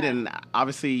 So Eden,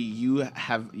 obviously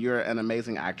you're an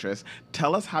amazing actress.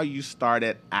 Tell us how you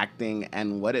started acting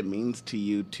and what it means to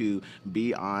you to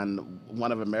be on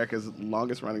one of America's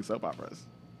longest running soap operas.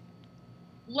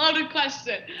 Loaded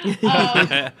question.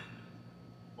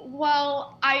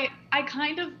 Well, I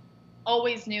kind of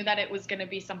always knew that it was going to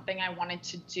be something I wanted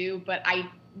to do, but I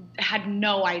had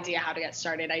no idea how to get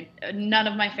started. None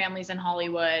of my family's in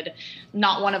Hollywood.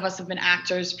 Not one of us have been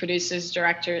actors, producers,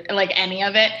 directors, any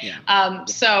of it. Yeah.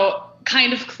 So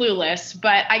kind of clueless,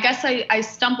 but I guess I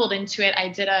stumbled into it. I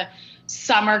did a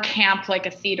summer camp,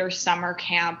 a theater summer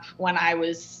camp when I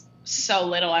was so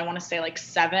little. I want to say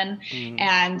 7.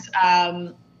 And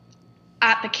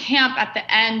at the camp, at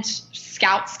the end,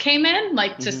 scouts came in,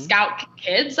 to scout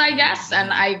kids, I guess.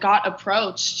 And I got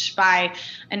approached by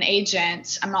an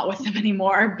agent. I'm not with them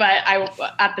anymore, but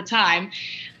at the time.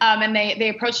 And they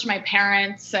approached my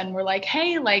parents and were like,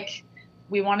 hey,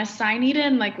 we want to sign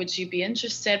Eden. Would you be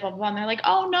interested? Blah, blah, blah. And they're like,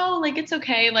 oh, no, it's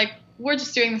okay. We're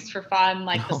just doing this for fun.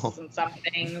 This isn't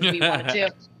something we want to do.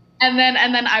 And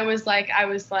then I was like,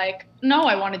 no,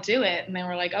 I want to do it. And they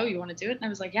were like, oh, you want to do it? And I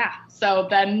was like, yeah. So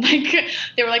then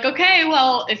they were like, okay,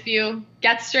 well, if you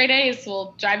get straight A's,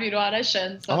 we'll drive you to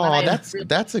audition. So Oh, then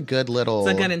that's a good little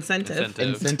It's a good incentive.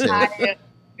 incentive.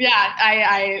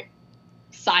 I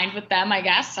signed with them, I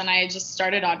guess, and I just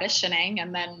started auditioning,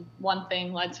 and then one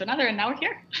thing led to another, and now we're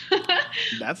here.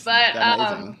 That's But,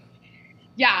 amazing.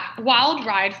 Yeah, wild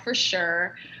ride for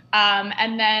sure.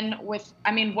 And then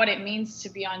what it means to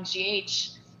be on GH,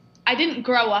 I didn't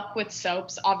grow up with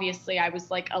soaps. Obviously, I was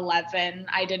 11.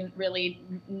 I didn't really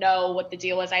know what the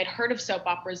deal was. I had heard of soap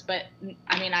operas, but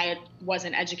I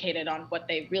wasn't educated on what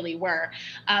they really were.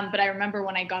 But I remember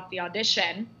when I got the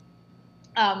audition,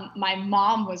 my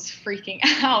mom was freaking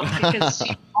out because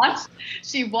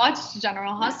she watched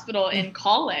General Hospital in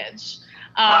college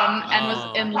and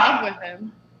was in love with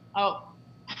him. Oh.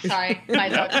 Sorry, my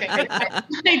dog's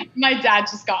getting my dad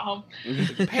just got home.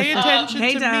 Pay attention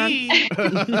Hey, to Dad. me.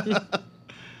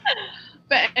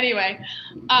 But anyway,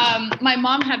 my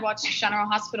mom had watched General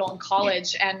Hospital in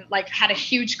college and like had a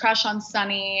huge crush on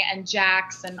Sunny and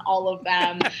Jax and all of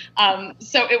them.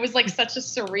 So it was like such a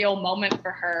surreal moment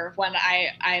for her when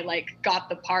I like got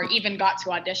the part, even got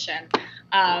to audition.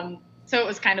 So it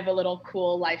was kind of a little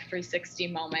cool Life 360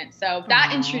 moment. So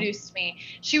that introduced me.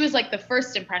 She was like the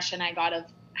first impression I got of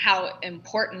how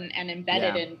important and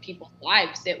embedded in people's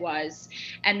lives it was.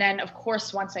 And then, of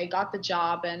course, once I got the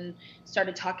job and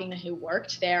started talking to who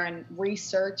worked there and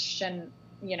researched and,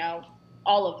 you know,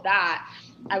 all of that,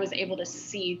 I was able to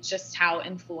see just how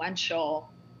influential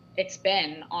it's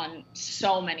been on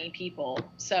so many people.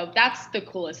 So that's the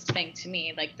coolest thing to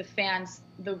me. Like the fans,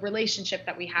 the relationship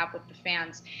that we have with the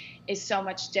fans is so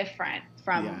much different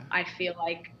from, I feel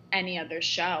like, any other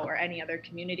show or any other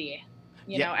community.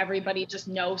 You know, everybody just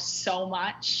knows so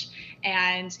much.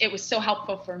 And it was so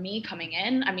helpful for me coming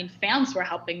in. I mean, fans were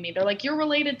helping me. They're like, you're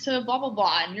related to blah, blah,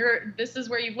 blah. And this is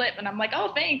where you live. And I'm like,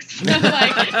 oh, thanks.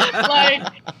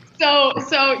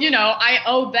 So, you know, I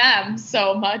owe them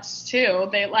so much too.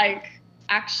 They like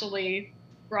actually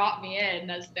brought me in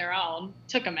as their own.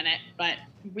 Took a minute, but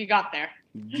we got there.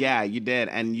 Yeah, you did.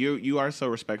 And you are so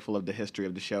respectful of the history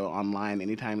of the show online.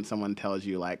 Anytime someone tells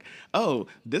you like, oh,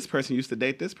 this person used to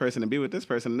date this person and be with this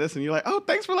person and this, and you're like, oh,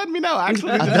 thanks for letting me know.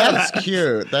 Actually, that's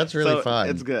cute. That's really fun.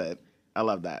 It's good. I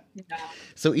love that. Yeah.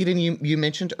 So Eden, you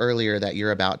mentioned earlier that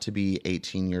you're about to be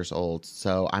 18 years old.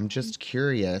 So I'm just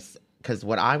curious, because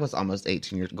when I was almost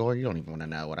 18 years old, you don't even want to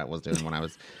know what I was doing when I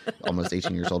was almost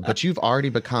 18 years old. But you've already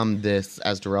become this,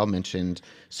 as Darrell mentioned,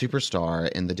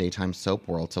 superstar in the daytime soap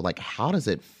world. So, like, how does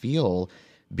it feel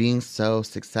being so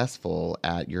successful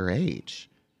at your age?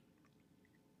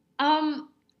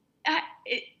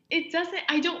 It doesn't.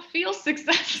 I don't feel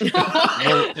successful.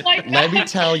 Well, let me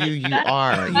tell you, you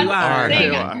are. You are.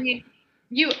 I mean,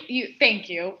 you thank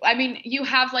you. I mean, you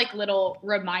have like little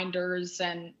reminders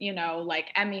and, you know, like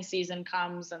Emmy season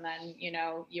comes and then, you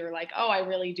know, you're like, oh, I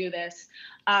really do this.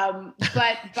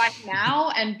 But by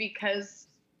now, and because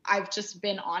I've just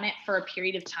been on it for a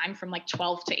period of time from like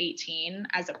 12 to 18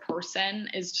 as a person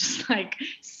is just like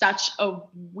such a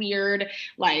weird,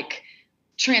 like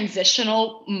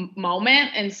transitional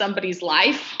moment in somebody's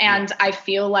life. And I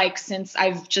feel like since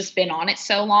I've just been on it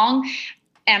so long,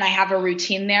 and I have a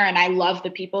routine there and I love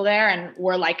the people there and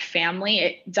we're like family,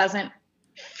 it doesn't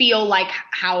feel like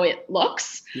how it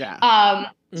looks.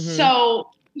 Yeah. So,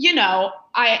 you know,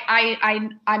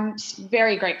 I'm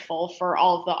very grateful for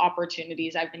all of the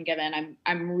opportunities I've been given.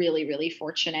 I'm really, really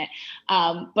fortunate.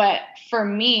 But for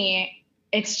me,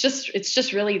 it's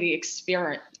just really the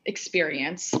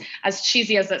experience, as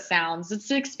cheesy as it sounds.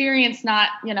 It's an experience, not,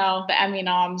 you know, the Emmy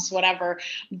noms, whatever.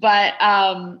 But,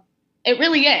 it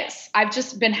really is. I've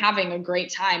just been having a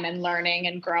great time and learning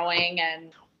and growing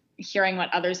and hearing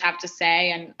what others have to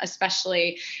say. And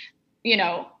especially, you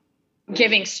know,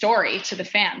 giving story to the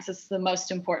fans. It's the most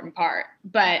important part.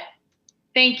 But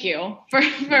thank you for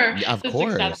of the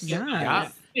course. success.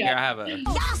 Yeah. Here I have a.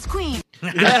 Yes, queen.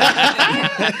 Look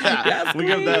at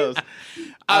those.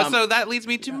 So that leads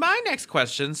me to my next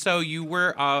question. So you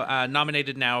were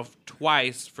nominated now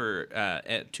twice for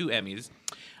 2 Emmys.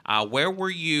 Where were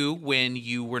you when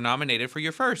you were nominated for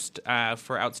your first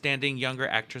for Outstanding Younger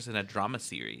Actress in a Drama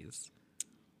Series?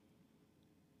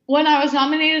 When I was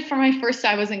nominated for my first,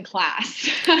 I was in class.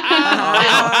 And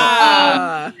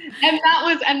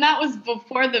that was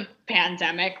before the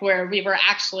pandemic, where we were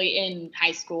actually in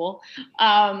high school.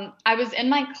 I was in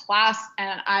my class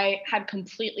and I had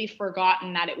completely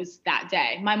forgotten that it was that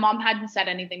day. My mom hadn't said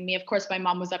anything to me. Of course, my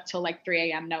mom was up till like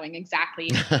 3 a.m. knowing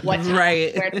exactly what time,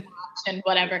 where to watch and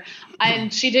whatever.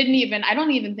 And she I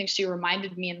don't even think she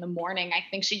reminded me in the morning. I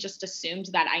think she just assumed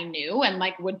that I knew and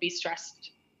like would be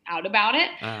stressed out about it.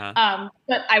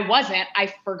 But I wasn't.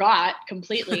 I forgot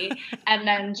completely. And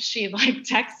then she like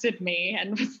texted me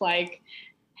and was like,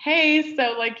 hey,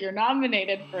 so like you're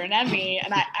nominated for an Emmy.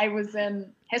 And I was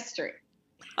in history.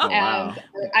 And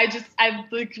I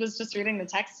was just reading the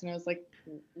text and I was like,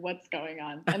 what's going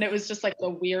on? And it was just like the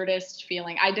weirdest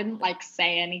feeling. I didn't like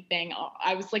say anything.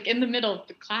 I was like in the middle of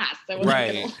the class. I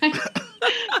wasn't gonna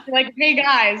like, hey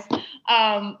guys.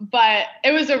 But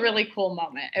it was a really cool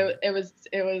moment. It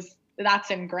was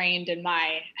that's ingrained in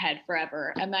my head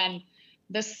forever. And then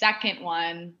the second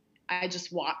one, I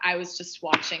was just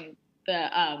watching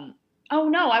the oh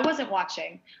no, I wasn't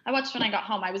watching. I watched when I got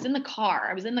home. I was in the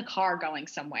car going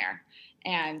somewhere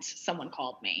and someone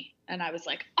called me and I was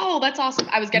like, oh, that's awesome.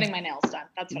 I was getting my nails done.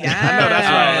 That's what I was doing. I know, that's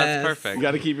right. That's perfect. You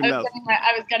got to keep your nails.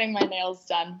 I was getting my nails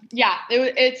done. Yeah,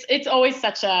 it's always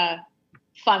such a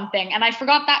fun thing. And I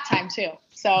forgot that time too.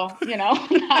 So, you know,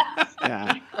 that's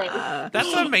great.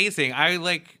 That's amazing.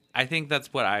 I think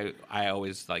that's what I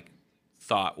always like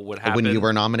thought would happen. When you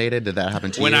were nominated, did that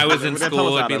happen to you? When I was in Tell us school,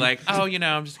 it'd about be him. like, oh, you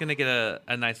know, I'm just gonna get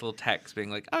a nice little text being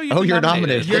like, oh, you're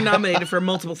nominated. You're nominated for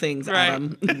multiple things, Right.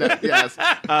 Adam. Yes.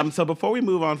 So before we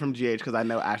move on from GH, because I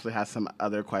know Ashley has some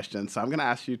other questions, so I'm going to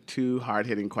ask you 2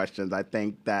 hard-hitting questions. I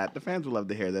think that the fans would love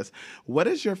to hear this. What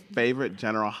is your favorite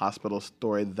General Hospital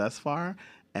story thus far,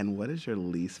 and what is your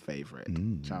least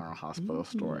favorite General Hospital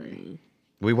story?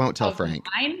 We won't tell Of Frank.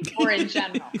 mine or in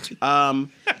general?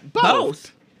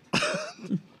 Both.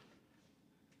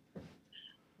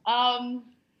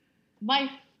 My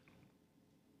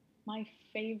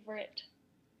favorite.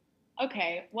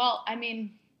 Okay, well, I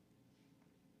mean,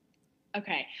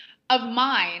 okay, of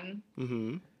mine,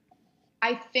 Mm-hmm.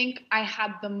 I think I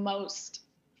had the most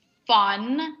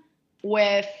fun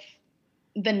with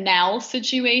the Nell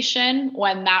situation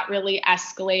when that really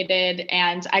escalated,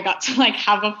 and I got to like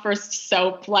have a first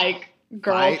soap like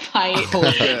girl fight,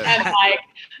 Oh, shit. and like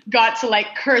got to like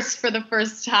curse for the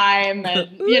first time,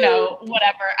 and you know,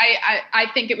 whatever. I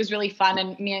think it was really fun,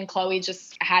 and me and Chloe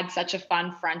just had such a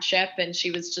fun friendship, and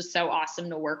she was just so awesome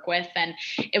to work with, and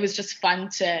it was just fun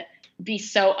to be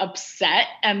so upset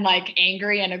and like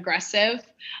angry and aggressive.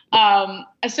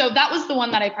 So that was the one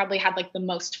that I probably had like the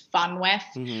most fun with.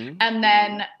 Mm-hmm. And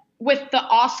then with the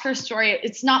Oscar story,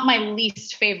 it's not my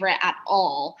least favorite at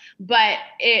all, but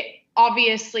it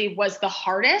obviously was the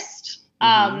hardest.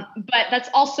 But that's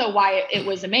also why it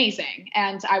was amazing.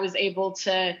 And I was able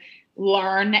to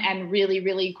learn and really,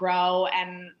 really grow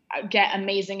and get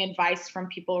amazing advice from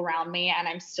people around me. And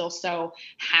I'm still so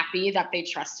happy that they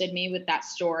trusted me with that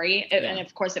story. And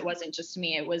of course, it wasn't just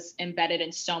me. It was embedded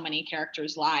in so many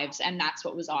characters' lives. And that's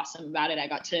what was awesome about it. I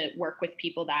got to work with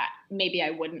people that maybe I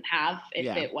wouldn't have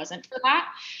if it wasn't for that.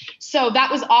 So that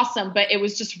was awesome. But it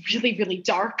was just really, really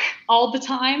dark all the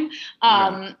time.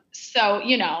 So,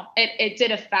 you know, it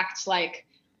did affect like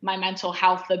my mental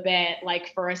health a bit,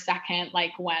 like for a second,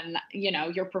 like when, you know,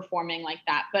 you're performing like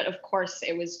that. But of course,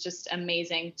 it was just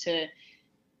amazing to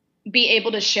be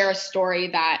able to share a story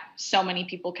that so many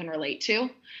people can relate to.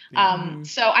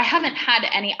 So I haven't had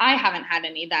any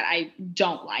that I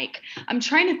don't like. I'm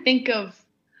trying to think of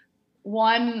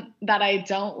one that I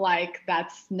don't like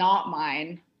that's not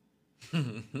mine.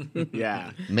 Yeah.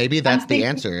 Maybe that's the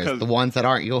answer, is the ones that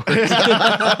aren't yours.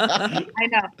 I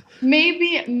know.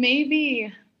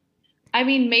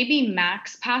 Maybe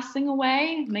Max passing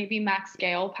away, maybe Max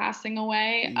Gale passing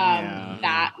away.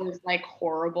 That was like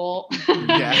horrible.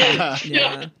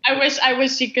 Yeah. I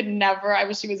wish she could never. I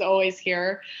wish she was always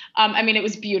here. I mean, it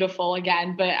was beautiful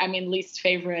again, but I mean, least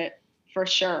favorite for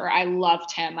sure. I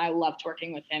loved him. I loved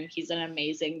working with him. He's an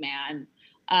amazing man.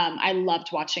 I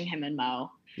loved watching him and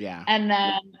Mo. Yeah. And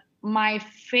then my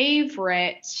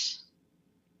favorite.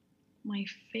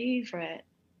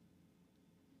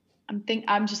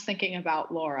 I'm just thinking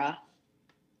about Laura.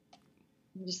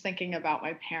 I'm just thinking about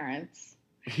my parents.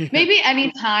 Maybe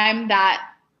any time that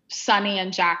Sunny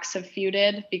and Jax have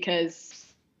feuded, because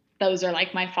those are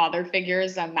like my father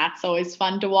figures, and that's always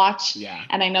fun to watch. Yeah.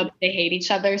 And I know that they hate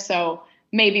each other, so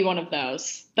maybe one of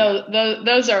those.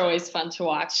 Those are always fun to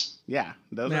watch. Yeah.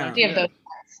 Those Yeah. are Three of those.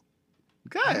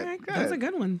 good. All right, Good. that's a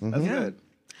good one. That's good.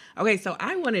 Okay, so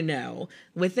I want to know,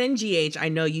 within GH, I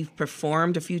know you've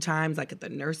performed a few times, like at the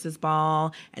Nurses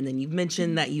Ball, and then you've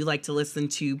mentioned that you like to listen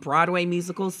to Broadway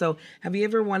musicals. So have you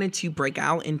ever wanted to break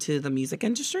out into the music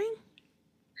industry?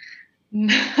 No.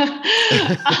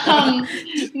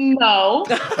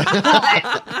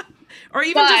 Or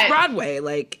even just But- Broadway,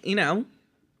 like, you know.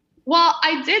 Well,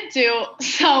 I did do,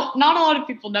 so not a lot of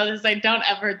people know this. I don't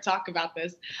ever talk about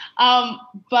this.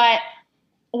 But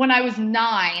when I was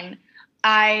 9,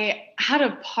 I had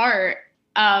a part,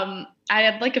 I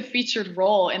had like a featured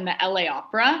role in the LA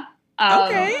Opera.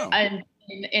 Okay.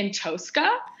 In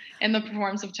Tosca, in the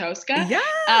performance of Tosca.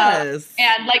 Yes.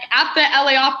 And like at the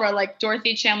LA Opera, like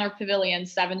Dorothy Chandler Pavilion,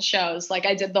 7 shows, like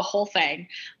I did the whole thing.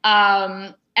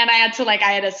 And I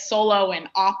had a solo in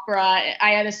opera. I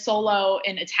had a solo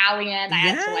in Italian. I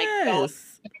had to like go.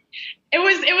 It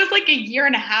was like a 1.5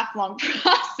 year long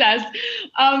process.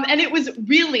 And it was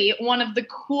really one of the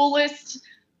coolest,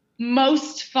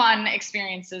 most fun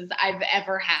experiences I've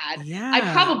ever had. Yeah.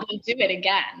 I'd probably do it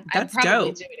again. That's I'd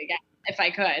probably dope. do it again if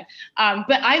I could.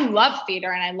 But I love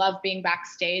theater, and I love being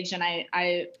backstage, and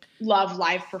I love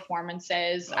live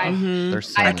performances. There's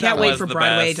so I much can't fun. wait Was for the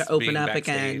Broadway best to open being up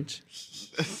backstage.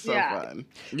 So Yeah. fun.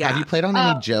 Yeah. Have you played on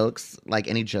any jokes, like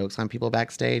any jokes on people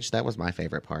backstage? That was my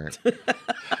favorite part.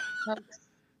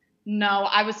 No,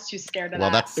 I was too scared of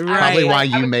Well, that. that's probably why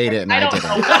you made it and I don't didn't.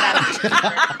 know what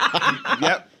I was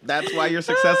Yep, that's why you're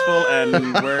successful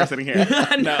and we're sitting here.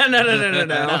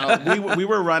 No. We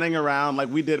were running around like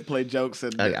we did play jokes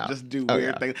and just do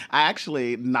weird things. I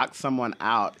actually knocked someone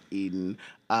out, Eden,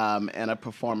 in a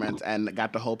performance and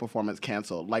got the whole performance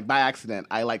canceled. Like by accident,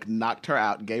 I like knocked her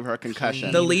out, gave her a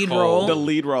concussion. The lead role. The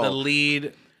lead role. The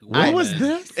lead. What was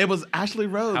this? It was Ashley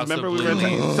Rhodes. House Remember of we were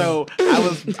Blues. so I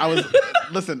was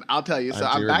listen, I'll tell you. So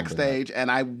I'm backstage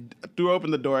and I threw open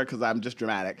the door because I'm just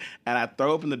dramatic. And I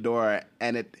throw open the door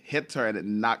and it hits her and it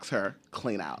knocks her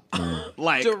clean out.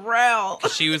 Like Darrell.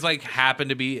 She was like happened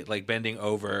to be like bending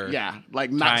over. Yeah,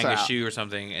 like knocks tying her a out. shoe or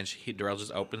something, and Darrell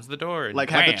just opens the door and Like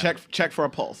had to check for a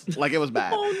pulse. Like it was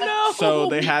bad. Oh, no. So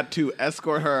they had to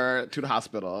escort her to the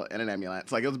hospital in an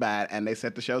ambulance. Like it was bad, and they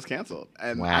said the show's canceled.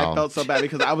 And Wow. I felt so bad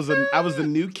because I was a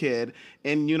new kid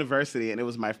in university, and it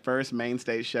was my first main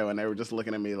stage show, and they were just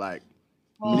looking at me like,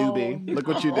 newbie, look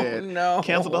what you did. no.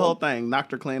 Canceled the whole thing,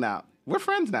 knocked her clean out. We're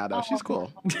friends now, though. She's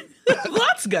cool.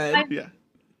 That's good. Yeah.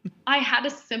 I had a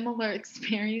similar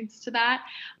experience to that.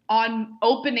 On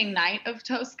opening night of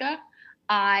Tosca,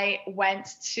 I went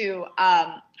to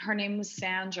her name was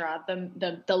Sandra,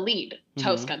 the lead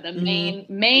Tosca, the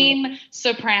main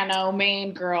soprano,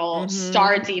 main girl,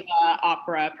 star diva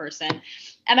opera person.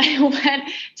 And I went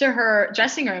to her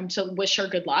dressing room to wish her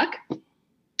good luck.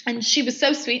 And she was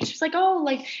so sweet. She was like, oh,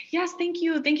 like, yes, thank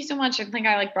you so much. I think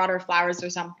I like brought her flowers or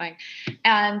something.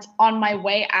 And on my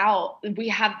way out, we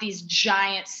have these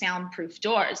giant soundproof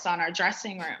doors on our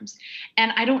dressing rooms.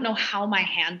 And I don't know how my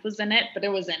hand was in it, but it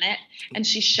was in it. And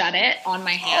she shut it on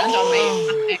my hand,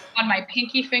 on my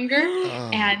pinky finger.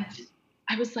 And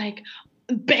I was like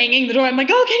banging the door. I'm like,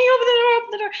 oh, can you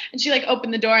open the door? And she like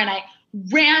opened the door and I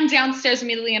ran downstairs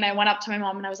immediately and I went up to my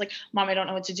mom and I was like, Mom, I don't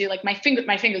know what to do. Like my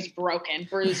finger's broken,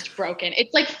 bruised, broken.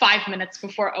 It's like 5 minutes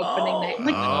before opening night. I'm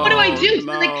like, what do I do?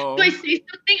 No. Like, do I say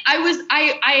something?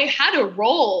 I had a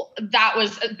role that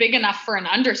was big enough for an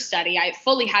understudy. I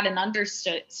fully had an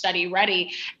understudy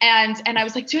ready. And I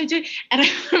was like, do I do it? And I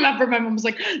remember my mom was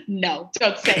like, no,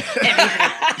 don't say anything.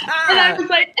 And I was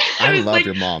like, I love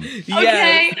your mom. Okay.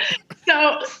 Yes.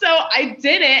 So I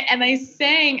did it and I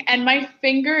sang and my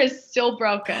finger is still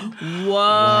broken.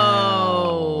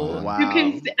 Whoa. Wow. You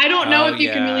can I don't know if you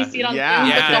can really see it on Yeah,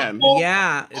 Zoom, I but the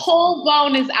Yeah. whole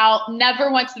bone is out.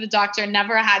 Never went to the doctor,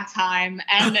 never had time,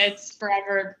 and it's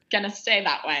forever gonna stay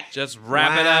that way. Just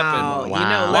wrap it up and You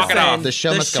know, walk it listen, off. The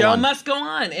show must go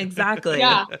on. Exactly.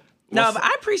 Yeah. No, but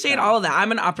I appreciate all of that.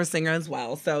 I'm an opera singer as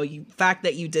well. So the fact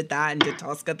that you did that and did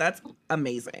Tosca, that's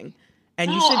amazing.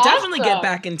 And you Oh, should definitely get awesome.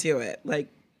 back into it. Like,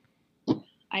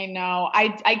 I know.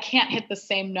 I can't hit the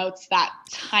same notes that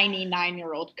tiny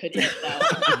 9-year-old could hit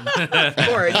though. of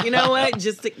course, you know what?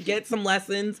 Just to get some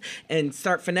lessons and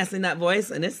start finessing that voice,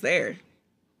 and it's there.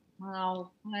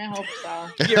 Well, I hope so.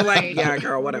 You're like, yeah,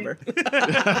 girl, whatever.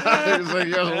 It's like,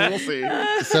 yeah, we'll see.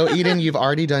 So, Eden, you've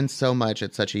already done so much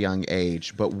at such a young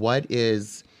age, but what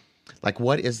is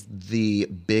the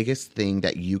biggest thing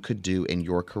that you could do in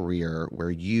your career where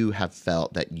you have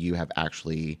felt that you have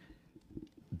actually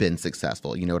been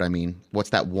successful? You know what I mean?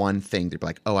 What's that one thing that you're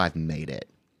like, oh, I've made it?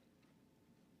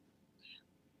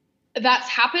 That's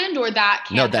happened or that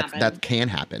can happen? That can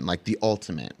happen. Like the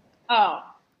ultimate. Oh,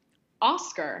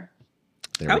 Oscar.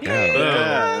 There we Okay. go.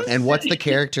 Yes. And what's the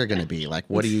character going to be? Like,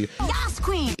 what do you... Yes,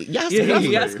 queen. Yes,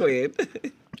 Yes, queen.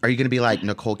 Are you going to be like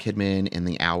Nicole Kidman in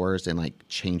The Hours and like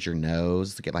change your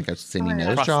nose to get like a Cindy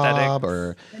nose Prosthetics. job?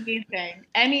 Or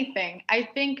Anything.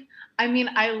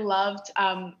 I loved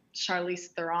Charlize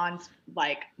Theron's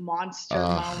like monster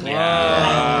moment.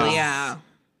 Yeah. Oh, yeah.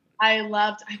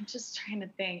 I'm just trying to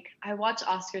think. I watch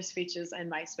Oscar speeches in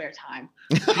my spare time.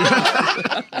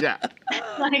 Yeah.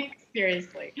 Like,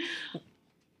 seriously.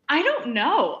 I don't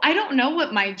know. I don't know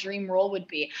what my dream role would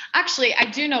be. Actually, I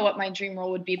do know what my dream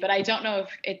role would be, but I don't know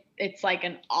if it's like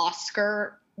an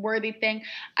Oscar worthy thing.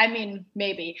 I mean,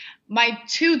 maybe. My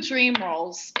 2 dream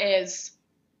roles is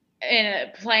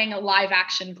playing a live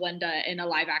action Glinda in a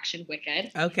live action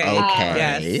Wicked. Okay. okay,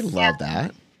 Yes. love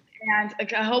that.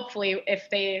 And hopefully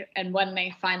when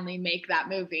they finally make that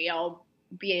movie, I'll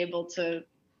be able to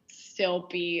still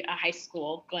be a high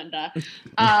school Glinda.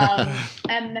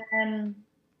 And then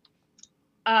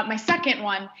my second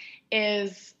one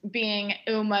is being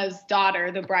Uma's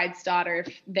daughter, the bride's daughter,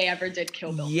 if they ever did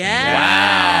Kill Bill. Yes.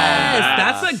 Wow.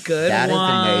 That's a good That is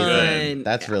one. amazing.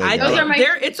 That's really I good. Those think are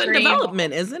my it's a dream-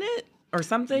 development, isn't it? or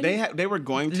something. They were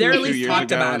going to They a at few least years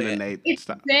talked ago, about and then it. they It's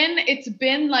stopped.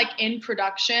 been like in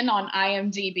production on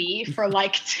IMDb for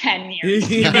like 10 years.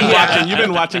 You've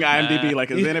been watching IMDb.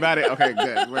 Like, is anybody okay?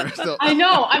 Good. We're still. I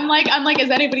know. I'm like, is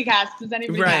anybody cast? Is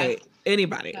anybody Right. cast?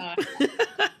 Anybody.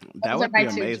 That Those would are my be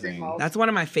two dream amazing. roles. That's one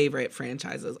of my favorite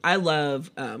franchises. I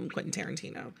love Quentin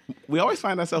Tarantino. We always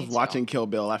find ourselves watching Kill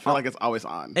Bill. I feel like it's always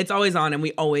on. It's always on, and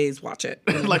we always watch it.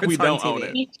 Like we It's on don't TV. own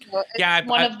it. Me too. It's Yeah,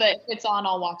 if it's on,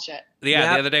 I'll watch it. Yeah,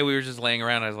 Yep. the other day we were just laying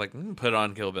around. I was like, put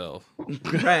on Kill Bill.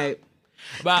 Right.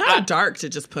 But Kind of dark to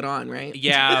just put on, right?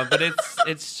 yeah, but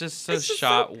it's just so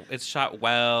shot. It's shot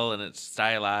well and it's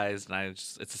stylized and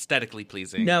it's aesthetically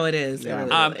pleasing. No, it is. Yeah. It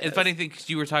really It's is. funny thing 'cause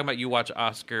you were talking about you watch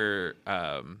Oscar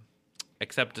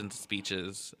acceptance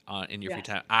speeches in your free Yes.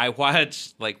 time. I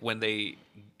watch like when they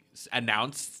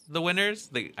announce the winners.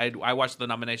 I watch the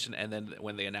nomination and then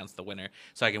when they announce the winner,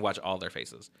 so I can watch all their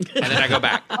faces. And then I go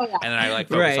back Oh, yeah. and then I like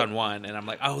focus Right. on one, and I'm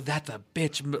like, oh, that's a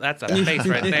bitch. That's a face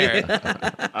right there.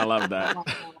 I love that.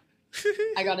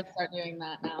 I got to start doing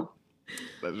that now.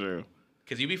 That's true.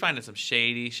 Because you be finding some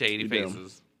shady You do.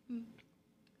 faces.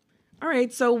 All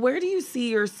right. So, where do you see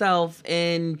yourself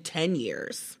in 10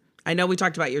 years? I know we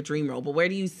talked about your dream role, but where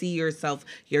do you see yourself,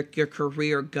 your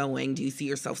career going? Do you see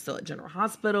yourself still at General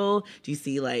Hospital? Do you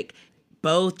see like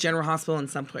both General Hospital and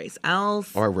someplace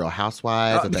else? Or Real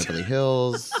Housewives of Beverly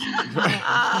Hills.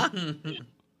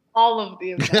 All of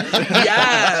the above.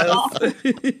 Yes.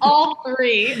 All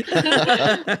three.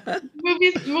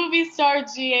 movie star,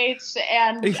 GH,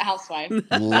 and housewife.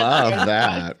 Love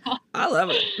that. I love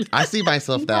it. I see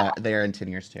myself there in 10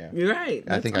 years too. You're right.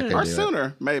 I think I That's could Or do it.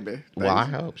 sooner, maybe. Well, I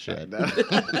hope shit.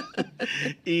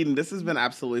 Eden, this has been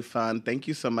absolutely fun. Thank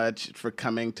you so much for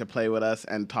coming to play with us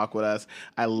and talk with us.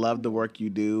 I love the work you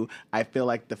do. I feel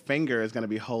like The Finger is going to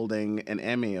be holding an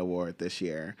Emmy award this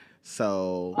year.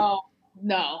 So Oh,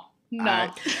 no. I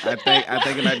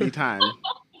think it might be time.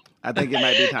 I think it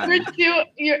might be time.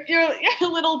 You're a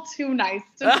little too nice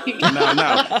to me.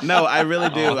 No, I really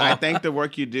do. I think the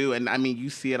work you do, and I mean,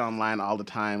 you see it online all the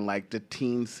time, like the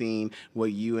teen scene,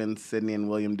 what you and Sydney and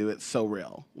William do, it's so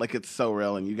real. Like, it's so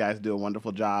real, and you guys do a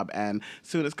wonderful job. And as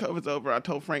soon as COVID's over, I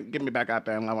told Frank, get me back out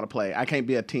there, and I want to play. I can't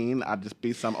be a teen. I'll just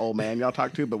be some old man y'all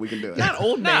talk to, but we can do it. Not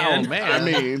old man. I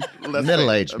mean,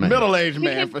 Middle-aged man. Middle-aged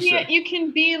man, for sure. You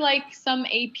can be like some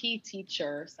AP teacher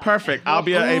or something. Perfect. I'll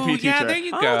be an AP teacher. Yeah, there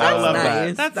you go. that's I love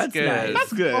that. nice. That's good. Nice.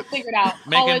 That's good. We'll figure it out.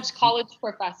 College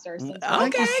professor. Since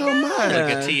Thank you so good. much. Like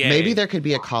a TA. Maybe there could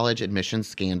be a college admissions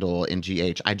scandal in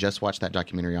GH. I just watched that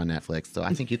documentary on Netflix, so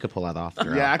I think you could pull that off.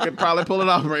 Girl. Yeah, I could probably pull it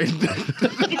off right.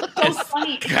 It's so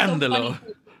funny. It's so Scandalo.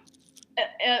 funny.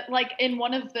 Like in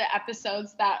one of the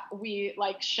episodes that we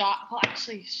like shot. Well,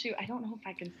 actually, shoot, I don't know if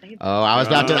I can say that. Oh, I was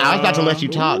about to let you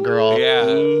talk, girl.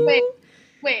 Yeah.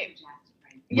 Wait.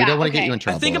 We don't want to get you in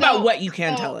trouble. Think about what you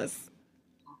can tell us.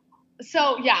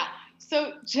 So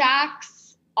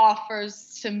Jax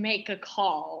offers to make a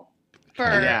call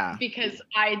because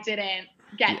I didn't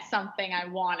get something I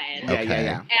wanted.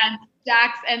 Yeah.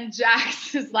 And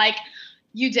Jax is like,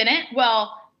 you didn't?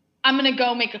 Well, I'm gonna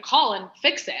go make a call and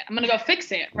fix it. I'm gonna go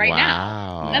fix it right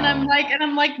now. And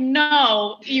I'm like,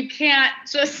 no, you can't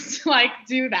just like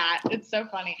do that. It's so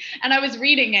funny. And I was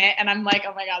reading it, and I'm like,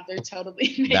 oh my god, they're totally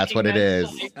making That's what it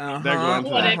this, is. like, They're going to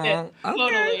what that. it is.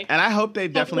 Totally. And I hope they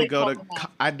definitely Totally go to. call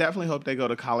them I definitely hope they go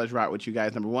to college route with you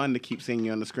guys. Number one, to keep seeing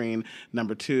you on the screen.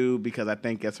 Number two, because I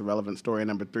think it's a relevant story.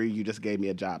 Number three, you just gave me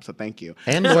a job, so thank you.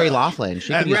 And Lori Laughlin,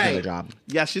 she could use Right. another job.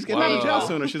 Yeah, she's getting out of jail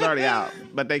sooner. She's already out,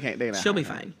 but they can't. They not. She'll be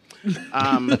fine.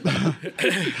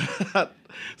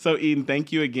 So Eden,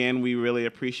 thank you again. We really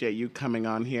appreciate you coming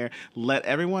on here. Let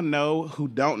everyone know who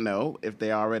don't know, if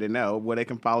they already know, where they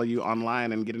can follow you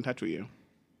online and get in touch with you.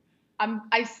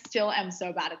 I still am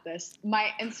so bad at this. My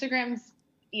Instagram's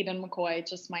Eden McCoy,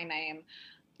 just my name.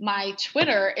 My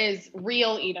Twitter is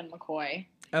real Eden McCoy.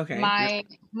 Okay.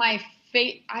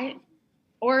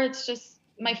 It's just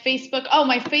my Facebook. Oh,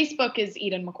 my Facebook is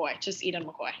Eden McCoy. Just Eden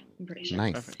McCoy. I'm pretty sure.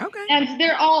 Nice. Perfect. Okay. And they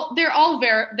all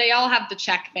have the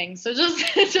check thing. So just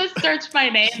search my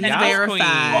name. She's and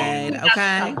verified.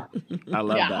 Okay. I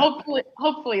love that.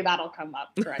 Hopefully that'll come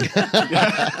up. Correct.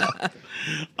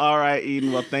 All right,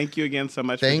 Eden. Well, thank you again so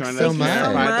much Thanks for so joining us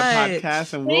here much. at the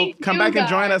podcast. And we'll Thank come you, back and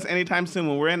join guys. us anytime soon.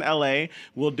 When we're in LA,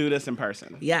 we'll do this in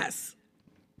person. Yes.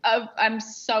 I'm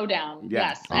so down. Yeah.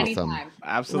 Yes, Awesome. anytime.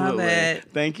 Absolutely. Love it.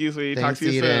 Thank you, sweetie. Talk Thanks, to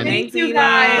you Eden. soon. Thanks, you, Eden.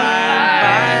 guys.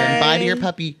 Bye. Bye to your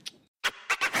puppy.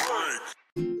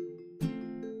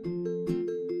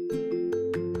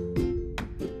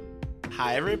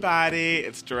 Hi, everybody.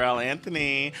 It's Darrell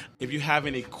Anthony. If you have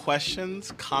any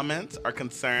questions, comments, or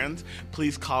concerns,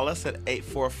 please call us at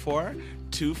 844-2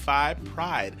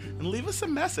 25PRIDE and leave us a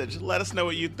message. Let us know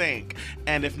what you think.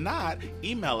 And if not,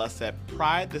 email us at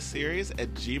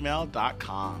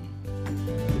pridetheseries@gmail.com.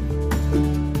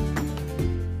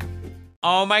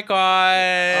 Oh my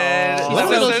god. Oh.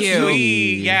 She's so so cute.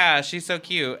 sweet. Yeah, she's so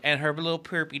cute. And her little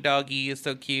perpy doggy is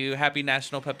so cute. Happy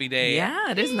National Puppy Day. Yeah,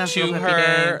 it is National to Puppy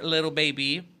her Day. little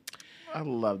baby. I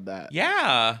love that.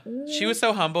 Yeah. She was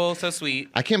so humble, so sweet.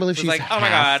 I can't believe Was she's like, half oh my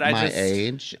God, I my just-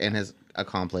 age and has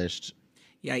accomplished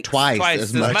Yikes. twice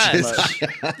as much as I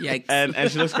am. Yikes.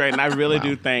 And she looks great, and I really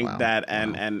do think wow, that,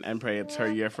 and pray it's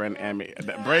her year for an Emmy.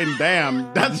 Braden,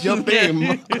 damn, that's your theme.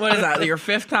 What is that? Your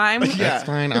fifth time? That's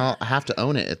fine. I'll have to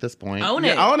own it at this point. Own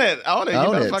it. Own it. You Own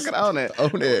better it. fucking own it.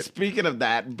 Own it. Speaking of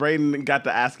that, Braden got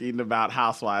to ask Eden about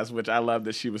Housewives, which I love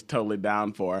that she was totally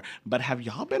down for. But have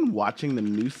y'all been watching the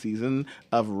new season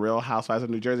of Real Housewives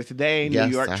of New Jersey? Today, Yes,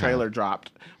 New York I trailer have.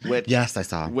 dropped, which Yes, I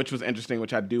saw. which was interesting,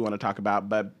 which I do want to talk about.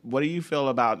 But what do you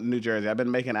feel about New Jersey? I've been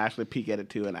making Ashley peek at it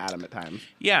too, and Adam at times.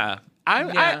 Yeah.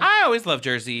 I always love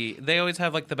Jersey. They always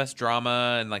have like the best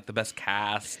drama and like the best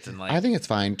cast and like I think it's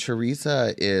fine.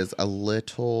 Teresa is a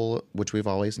little, which we've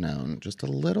always known, just a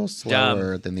little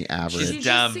slower than the average. She dumb.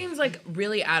 just seems like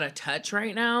really out of touch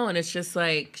right now, and it's just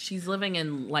like she's living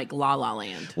in like La La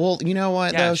Land. Well, you know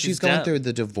what, Yeah, though? she's She's going dumb. through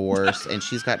the divorce, and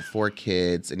she's got 4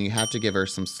 kids, and you have to give her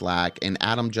some slack. And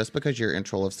Adam, just because you're in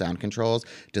control of sound controls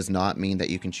does not mean that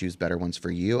you can choose better ones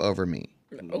for you over me.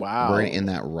 Wow. We're in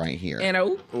that right here. And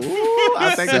Ooh,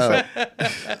 I think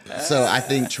So I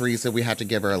think Teresa, we have to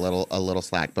give her a little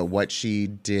slack. But what she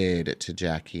did to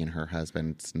Jackie and her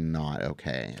husband, it's not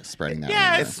okay. Spreading that.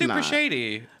 yeah, rumor. it's super not.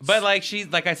 shady. But like she's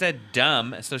like I said,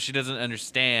 dumb, so she doesn't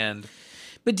understand.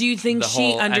 But do you think The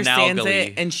she whole understands analogly.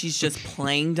 it and she's just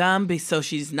playing dumb so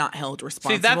she's not held See,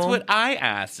 responsible? that's what I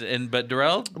asked. But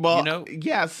Darrell, Well, you know,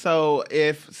 yeah. So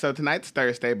tonight's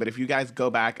Thursday, but if you guys go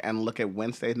back and look at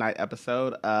Wednesday's night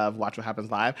episode of Watch What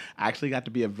Happens Live, I actually got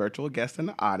to be a virtual guest in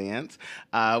the audience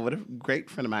with a great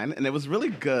friend of mine, and it was really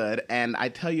good. And I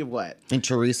tell you what, And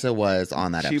Teresa was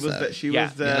on that she episode. was Yeah,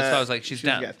 the yeah, that's why I was like, she's she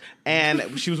was dumb. the guest.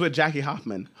 And she was with Jackie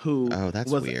Hoffman, who Oh,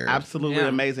 that's was weird. absolutely Yeah.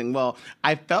 amazing. Well,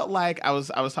 I felt like I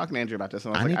was talking to Andrew about this,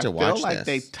 and I was I like, need to I watch feel like this.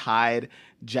 they tied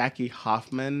Jackie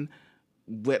Hoffman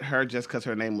with her just because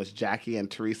her name was Jackie, and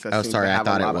Teresa. Oh, seems to sorry, I have a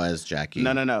thought it lot of- was Jackie.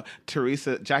 No.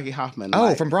 Jackie Hoffman.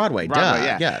 Oh, from Broadway. Duh,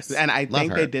 yeah. yes. And I Love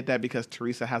think her. they did that because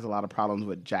Teresa has a lot of problems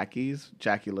with Jackie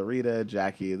Larita,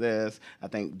 Jackie this. I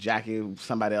think Jackie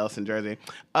somebody else in Jersey.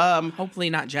 Hopefully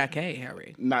not Jack A,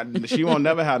 Harry. She won't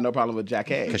never have no problem with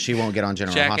Jackie. Because she won't get on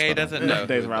General Jack Hospital. A doesn't know.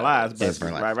 Days of Our Lives. Days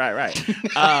of Our Lives.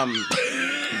 Right.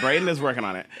 Braden is working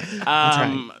on it.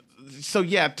 So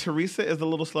yeah, Teresa is a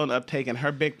little slow in uptake, and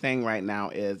her big thing right now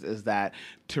is that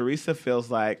Teresa feels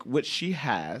like, which she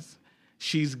has,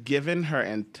 she's given her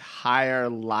entire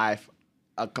life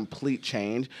a complete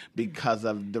change because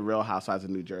of the Real Housewives of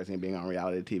New Jersey and being on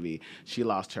reality TV. She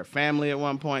lost her family at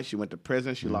one point. She went to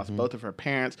prison. She lost both of her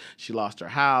parents. She lost her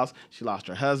house. She lost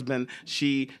her husband.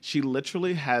 She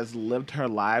literally has lived her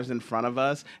lives in front of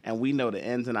us, and we know the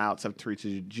ins and outs of Teresa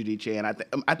Giudice.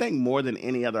 And I think more than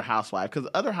any other housewife, because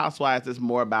other housewives is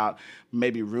more about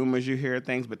maybe rumors you hear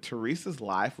things, but Teresa's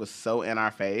life was so in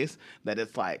our face that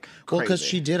it's like crazy. Well, because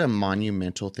she did a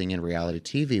monumental thing in reality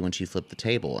TV when she flipped the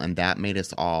table, and that made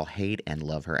us all hate and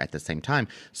love her at the same time.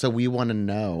 So we want to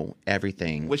know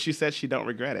everything. Which she said she don't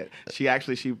regret it. She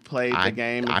played the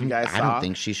game. If you guys saw, I don't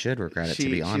think she should regret it, to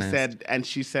be honest.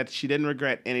 She said she didn't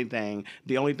regret anything.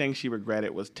 The only thing she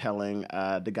regretted was telling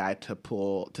the guy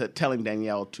telling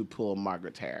Danielle to pull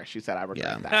Margaret's hair. She said, I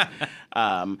regret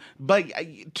that. But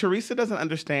Teresa doesn't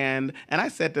understand, and I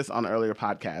said this on an earlier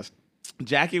podcast.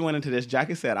 Jackie went into this.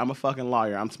 Jackie said, I'm a fucking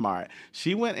lawyer. I'm smart.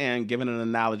 She went in giving an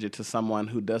analogy to someone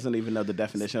who doesn't even know the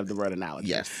definition of the word analogy.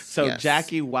 Yes. So yes.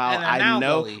 Jackie, while An I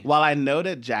anomaly. know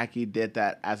that Jackie did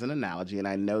that as an analogy, and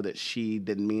I know that she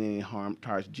didn't mean any harm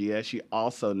towards Gia, she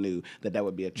also knew that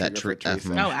would be a trigger for Teresa.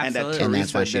 Oh, And that absolutely. Teresa And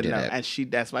that's why she didn't did know. it.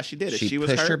 And that's why she did it. She was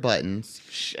pushed hurt. her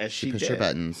buttons. As She she pushed did. her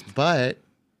buttons. But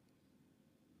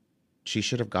she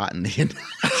should have gotten the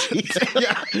analogy.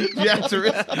 yeah,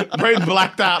 Teresa. Braden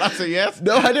blacked out. I said, yes.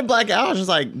 No, I didn't black out. I was just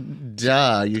like,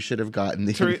 duh, you should have gotten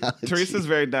the analogy. Teresa's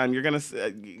very done. You're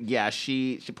gonna,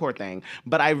 she poor thing.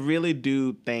 But I really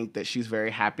do think that she's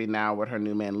very happy now with her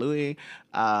new man Louis.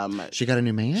 She got a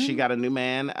new man? She got a new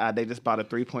man. They just bought a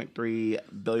 $3.3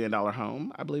 billion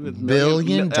home. I believe it's $1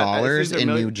 billion it's in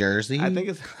New Jersey? I think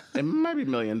it might be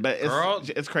million, but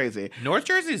it's crazy. North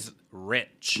Jersey's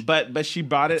rich. But she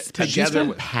bought it But she's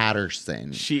together. from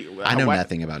Patterson. She I know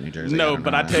nothing about New Jersey. No,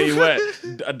 but I tell you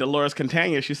what, Dolores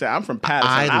Catania, she said, I'm from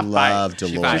Patterson. I love fight.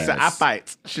 Dolores. She said, I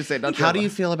fight. She said, don't you How do you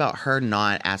feel about her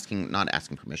not asking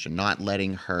permission, not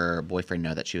letting her boyfriend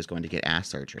know that she was going to get ass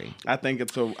surgery? I think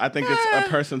it's a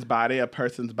person's body. A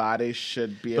person's body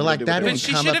should be able like to do that what didn't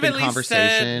She come should up have in at least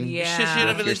conversation. said, Yeah. She should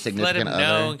have with at your least let him significant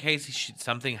know other. in case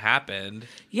something happened.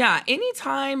 Yeah,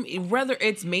 anytime, whether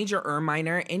it's major or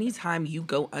minor, anytime you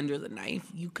go under the knife,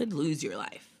 you could lose your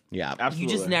life. Yeah. Absolutely.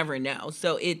 You just never know.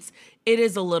 So it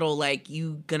is a little like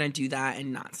you gonna do that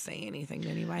and not say anything to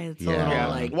anybody. It's a Yeah. little Yeah.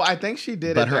 like Well, I think she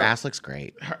did it. But her though. ass looks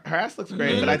great. Her ass looks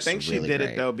great, It but I looks think she really did great.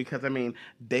 it though because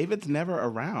David's never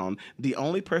around. The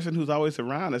only person who's always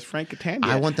around is Frank Catania.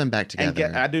 I want them back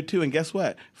together. I do too. And guess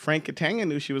what? Frank Catania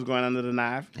knew she was going under the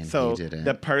knife, And so he didn't.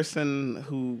 the person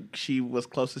who she was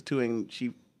closest to and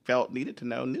she felt needed to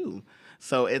know knew.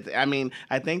 So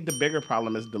I think the bigger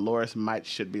problem is Dolores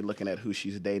should be looking at who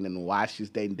she's dating and why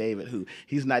she's dating David, who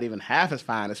he's not even half as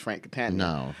fine as Frank Catania.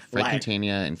 No. Frank Like,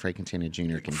 Catania and Frank Catania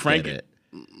Jr. can Frank- get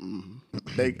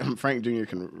it. Frank Jr.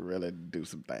 can really do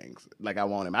some things. Like I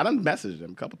want him. I done messaged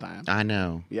him a couple times. I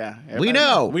know. Yeah, We everybody-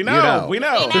 know. We You know. know. We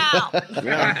know.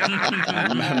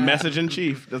 Now. Message in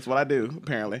chief. That's what I do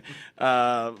apparently.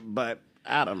 But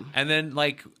Adam. And then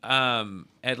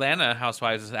Atlanta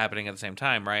Housewives is happening at the same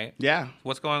time, right? Yeah.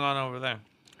 What's going on over there?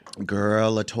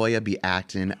 Girl, LaToya be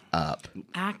acting up.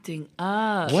 acting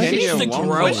up. What She is needs to she-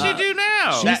 grow What'd she up. do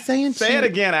now? She's saying Say it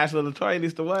again, Ashley. LaToya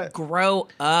needs to what? Grow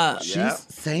up. She's Yeah.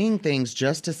 saying things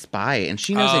just to spite, and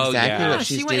she knows Oh, exactly yeah. what Yeah,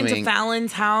 she's she went doing. into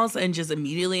Fallon's house and just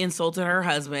immediately insulted her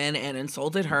husband and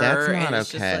insulted her. That's and not it's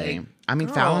just okay. like, I mean,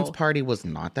 girl. Fallon's party was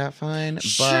not that fun, but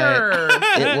Sure.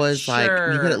 it was like you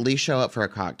Sure. could at least show up for a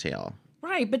cocktail.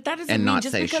 Right, but that doesn't And mean not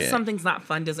just say because shit. something's not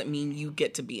fun doesn't mean you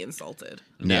get to be insulted.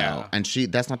 No, Yeah. and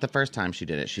that's not the first time she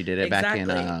did it. She did it back in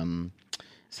Exactly.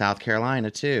 South Carolina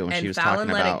too, when And she was Fallon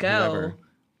talking let about it go. whoever.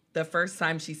 The first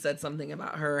time she said something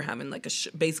about her having like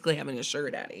basically having a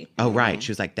sugar daddy. Oh, right.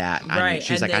 She was like that. Right,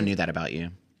 She was and like, I then- knew that about you.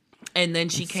 And then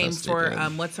she That's came so for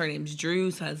stupid. what's her name?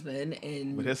 Drew's husband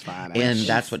in With his fine And ass.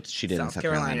 that's what she did in South South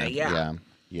Carolina, Carolina.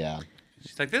 yeah. Yeah.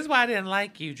 She's like, this is why I didn't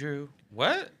like you, Drew.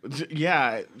 What?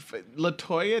 Yeah,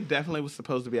 LaToya definitely was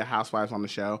supposed to be a housewife on the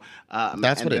show.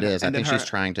 That's and what it then- is. I and then think she's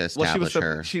trying to establish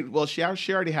her. She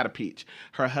already had a peach.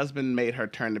 Her husband made her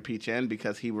turn the peach in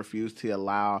because he refused to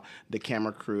allow the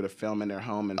camera crew to film in their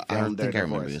home and film their think I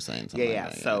divorce. remember you saying something Yeah,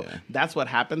 like that. So Yeah. that's what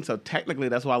happened. So technically,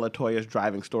 that's why LaToya's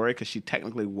driving story because she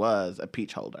technically was a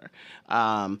peach holder.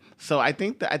 So I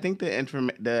think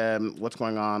the what's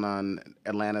going on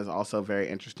Atlanta is also very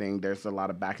interesting. There's a lot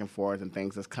of back and forth and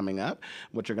things that's coming up,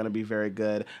 which are going to be very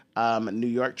good. New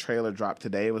York trailer dropped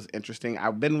today. It was interesting.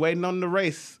 I've been waiting on the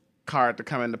race card to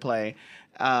come into play.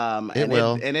 It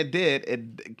will. It did.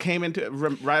 It came into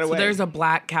right away. So there's a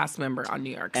black cast member on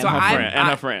New York. and so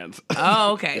her friends.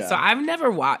 Oh, okay. Yeah. So I've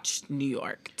never watched New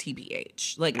York,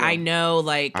 TBH. Like I know,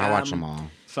 like I watch them all.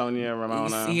 Sonia,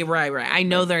 Ramona. See, right. I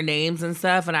know their names and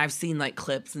stuff, and I've seen like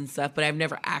clips and stuff, but I've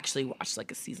never actually watched like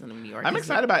a season of New York. I'm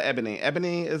excited about Ebony.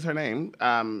 Ebony is her name.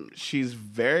 She's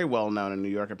very well known in New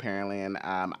York, apparently, and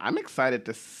I'm excited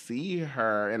to see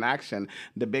her in action.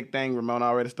 The big thing, Ramona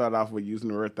already started off with using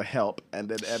the word "to help," and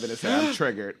then Ebony said, "I'm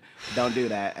triggered. Don't do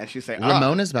that." And she said,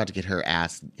 Ramona's about to get her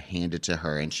ass handed to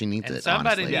her, and she needs And it.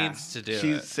 somebody honestly. needs to do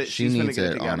it. She finna needs get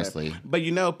it, together. honestly. But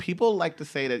people like to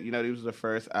say that these were the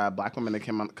first black women that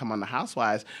come on the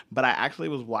Housewives. But I actually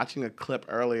was watching a clip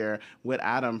earlier with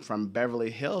Adam from Beverly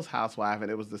Hills Housewife,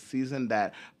 and it was the season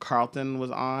that Carlton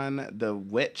was on, the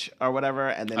witch or whatever,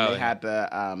 and then they had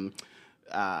the.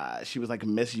 She was like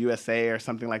Miss USA or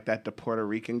something like that, the Puerto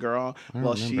Rican girl.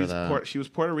 Well, remember that. she was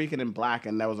Puerto Rican and black,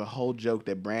 and that was a whole joke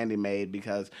that Brandy made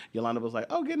because Yolanda was like,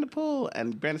 "Oh, get in the pool,"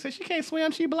 and Brandy said she can't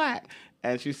swim, she black,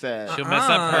 and she said She'll mess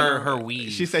up her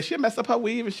weave. she said she'll mess up her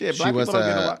weave and shit. She Black was people don't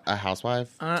get to a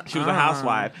housewife. She was a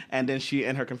housewife, and then she,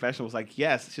 in her confession, was like,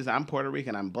 "Yes," she said, "I'm Puerto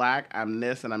Rican, I'm black, I'm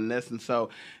this, and I'm this," and so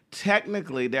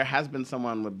technically there has been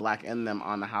someone with black in them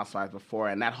on the Housewives before,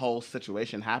 and that whole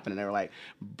situation happened, and they were like,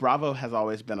 Bravo has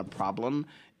always been a problem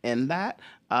in that.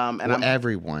 And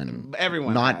everyone.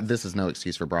 Not has. this is no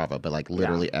excuse for Bravo, but like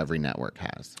literally every network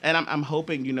has. And I'm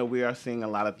hoping, we are seeing a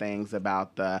lot of things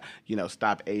about the,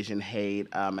 Stop Asian Hate,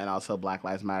 and also Black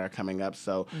Lives Matter coming up.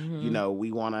 So,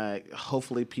 we want to,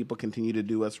 hopefully people continue to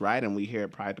do what's right. And we here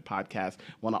at Pride the Podcast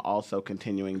want to also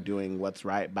continuing doing what's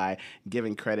right by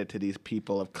giving credit to these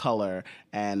people of color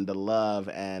and the love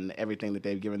and everything that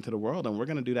they've given to the world. And we're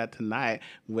going to do that tonight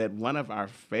with one of our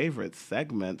favorite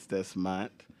segments this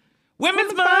month.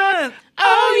 Women's Month!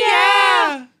 Oh,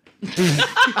 yeah!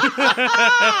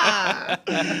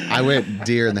 I went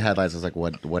deer in the headlights. I was like,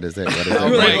 what is it? What is it?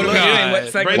 I'm like,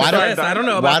 what segment is this? I don't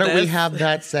know about this. Why don't we have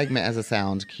that segment as a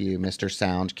sound cue, Mr.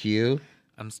 Sound Cue?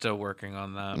 I'm still working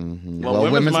on that. Mm-hmm.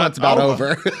 Well, Women's Month's about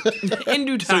over. In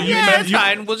due time. Yeah, it's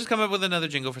fine. We'll just come up with another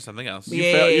jingle for something else. You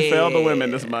failed the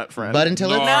women this month, friend. But until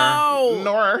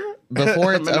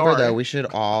before it's over, though, we should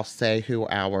all say who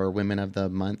our Women of the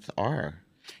Month are.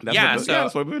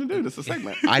 That's what we're going to do. This is a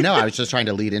segment. I know. I was just trying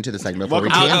to lead into the segment before we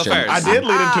I'll go tangent. first. I did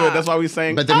lead into it. That's why we're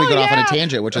saying. But then we got off on a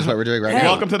tangent, which is what we're doing right now.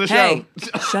 Welcome to the show. Hey,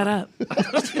 shut up.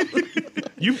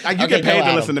 You get paid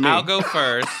to listen to me. I'll go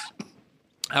first.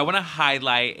 I want to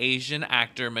highlight Asian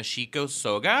actor Mashiko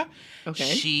Soga. Okay.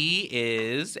 She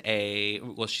is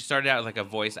she started out like a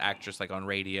voice actress, like on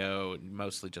radio,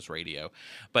 mostly just radio.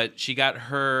 But she got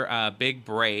her big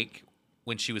break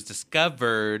when she was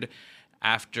discovered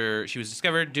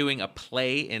doing a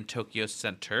play in Tokyo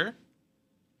Center.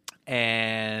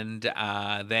 And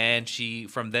then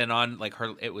from then on, like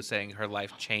it was saying her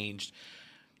life changed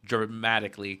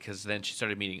dramatically because then she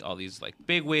started meeting all these like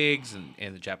bigwigs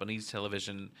in the Japanese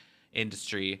television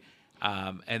industry.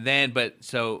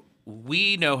 So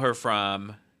we know her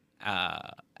from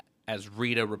as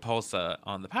Rita Repulsa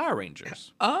on the Power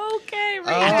Rangers. Okay,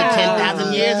 Rita. After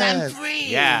 10,000 years, I'm free.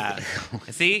 Yeah.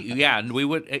 See? Yeah.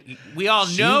 We all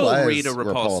know Rita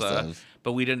Repulsa,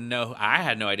 but we didn't know. I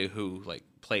had no idea who like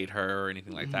played her or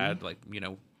anything like that. Like,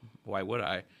 why would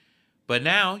I? But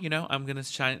now, I'm going to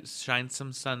shine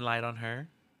some sunlight on her.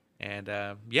 And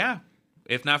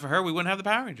if not for her, we wouldn't have the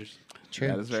Power Rangers. True.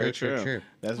 That is very true.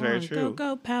 That's very true.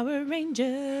 Go Power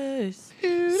Rangers.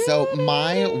 So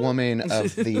my woman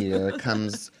of the year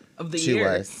comes to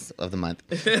us, of the month,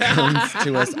 comes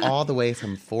to us all the way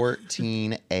from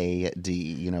 14 AD,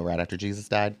 right after Jesus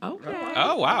died. Okay.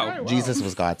 Oh, wow. Jesus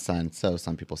was God's son, so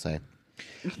some people say.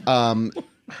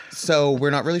 So we're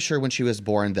not really sure when she was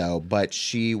born, though, but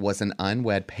she was an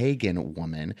unwed pagan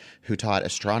woman who taught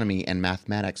astronomy and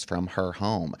mathematics from her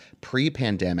home.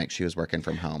 Pre-pandemic, she was working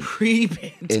from home.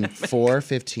 Pre-pandemic. In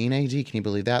 415 AD, can you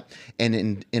believe that?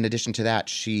 And in addition to that,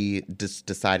 she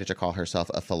decided to call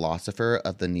herself a philosopher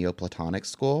of the Neoplatonic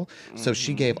school. So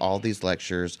she gave all these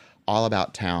lectures all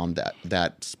about town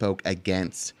that spoke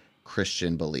against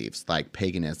Christian beliefs, like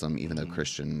paganism, even though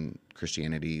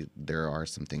Christianity, there are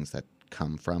some things that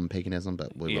come from paganism,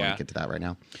 but we won't get to that right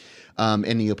now. And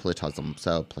Neoplatonism.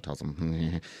 So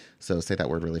say that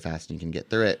word really fast and you can get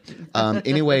through it.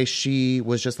 Anyway, she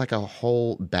was just like a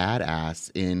whole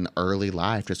badass in early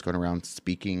life, just going around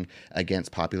speaking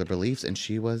against popular beliefs. And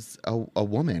she was a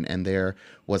woman. And there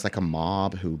was like a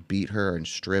mob who beat her and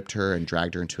stripped her and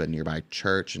dragged her into a nearby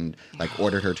church and like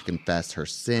ordered her to confess her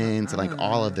sins and like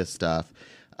all of this stuff.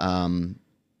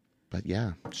 But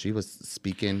yeah, she was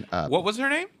speaking up. What was her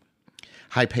name?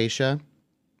 Hypatia.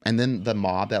 And then the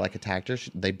mob that like attacked her,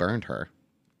 they burned her.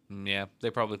 Yeah, they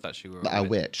probably thought she was a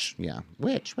witch. Yeah,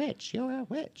 witch, you're a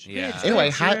witch. Yeah. Anyway,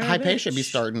 Hypatia be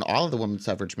starting all of the women's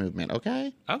suffrage movement.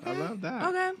 Okay. I love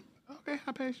that. Okay,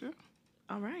 Hypatia.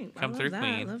 All right. Come through, that.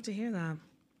 Queen. I love to hear that.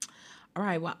 All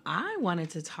right. Well, I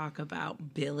wanted to talk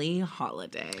about Billie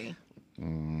Holiday.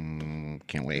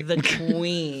 Can't wait. The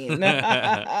queen.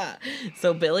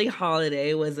 So Billie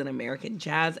Holiday was an American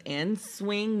jazz and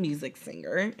swing music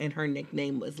singer, and her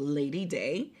nickname was Lady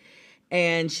Day.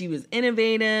 And she was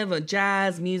innovative, a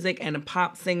jazz music and a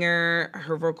pop singer.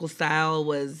 Her vocal style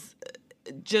was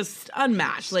just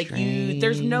unmatched. Like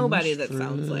there's nobody that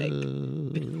sounds like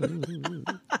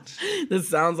this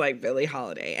sounds like Billie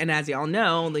Holiday. And as y'all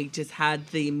know, they just had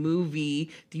the movie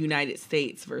The United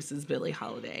States versus Billie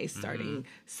Holiday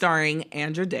starring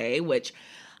Andra Day, which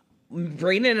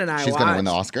Brayden and I She's going to win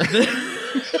the Oscar.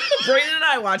 Brayden and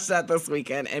I watched that this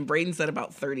weekend, and Brayden said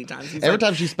about 30 times. Every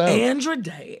time she spoke. Andra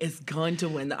Day is going to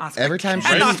win the Oscar. Every time she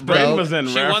Brayden was in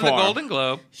She rare won the form. Golden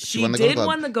Globe. She won the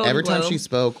Golden Globe. Every time she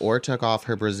spoke or took off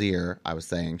her brassiere, I was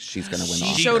saying she's going to win the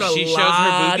Oscar. She showed She shows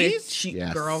her boobies?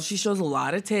 Yes. Girl, she shows a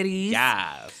lot of titties.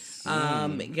 Yes.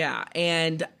 Yeah,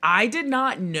 and I did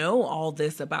not know all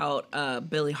this about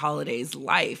Billie Holiday's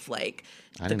life. Like,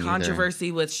 I the didn't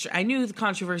controversy with I knew the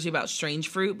controversy about Strange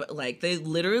Fruit, but like they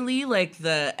literally like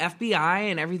the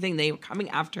FBI and everything, they were coming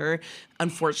after her.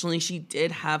 Unfortunately, she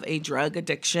did have a drug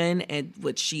addiction, and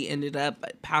which she ended up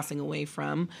passing away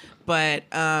from. But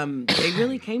they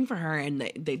really came for her, and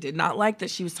they did not like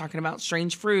that she was talking about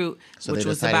Strange Fruit, So which they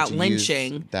was decided about to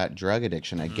lynching. use that drug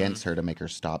addiction against her to make her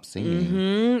stop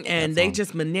singing. And they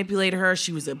just manipulated her.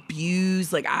 She was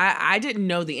abused. Like I didn't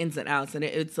know the ins and outs, and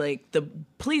it's like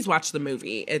please watch the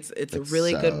movie. It's a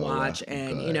really good so watch,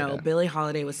 and you know good. Billie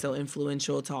Holiday was so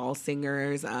influential to all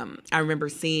singers. I remember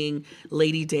seeing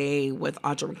Lady Day with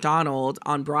Audra McDonald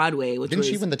on Broadway, which Didn't was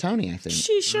she win the Tony, I think?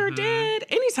 she sure did.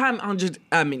 Anytime Andre,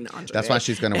 That's why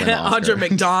she's going to win the Oscar. Audra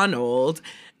McDonald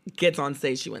gets on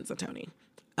stage, she wins a Tony.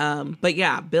 But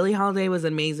yeah, Billie Holiday was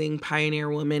an amazing pioneer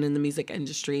woman in the music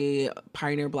industry,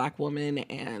 pioneer Black woman,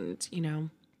 and you know,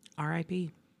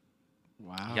 R.I.P.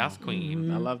 Wow. Yes, queen.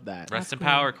 I love that. Rest in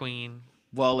power, queen.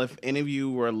 Well, if any of you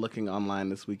were looking online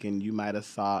this weekend, you might have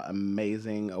saw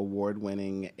amazing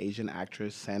award-winning Asian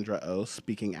actress Sandra Oh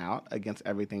speaking out against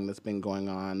everything that's been going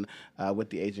on with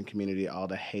the Asian community, all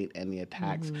the hate and the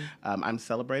attacks. I'm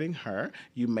celebrating her.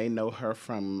 You may know her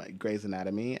from Grey's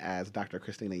Anatomy as Dr.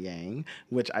 Christina Yang,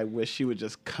 which I wish she would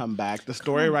just come back. The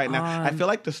story now, I feel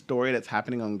like the story that's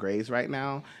happening on Grey's right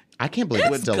now, I can't believe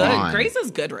it's still good. on. Grace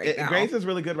is good right now. Grace is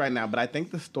really good right now, but I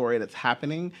think the story that's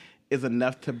happening is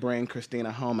enough to bring Christina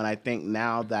home. And I think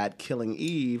now that Killing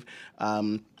Eve,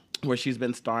 where she's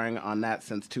been starring on that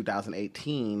since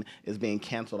 2018, is being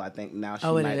canceled. I think now she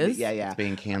it might is? be. Yeah, yeah. It's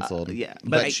being canceled. Yeah.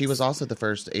 But she was also the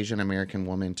first Asian American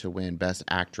woman to win Best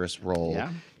Actress role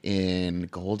in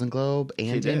Golden Globe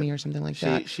and Emmy or something like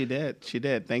that. She did. She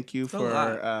did. Thank you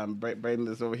for Braden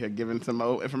is over here giving some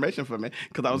more information for me,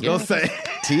 because I was going to say.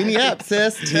 Team me up,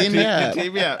 sis. Team me up.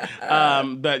 Team me up.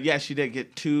 But yeah, she did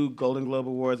get 2 Golden Globe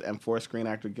Awards and 4 Screen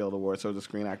Actor Guild Awards. So as a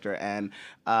screen actor, and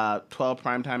 12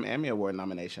 Primetime Emmy Award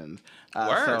nominations.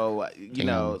 So you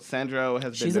know, Sandra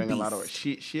has been doing a lot of work.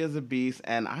 She is a beast,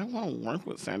 and I want to work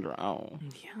with Sandra Oh.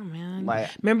 Yeah, man.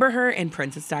 Like, remember her in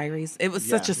Princess Diaries? It was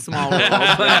such a small role,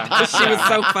 but she was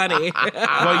so funny.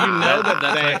 well, you know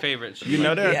That's my favorite. You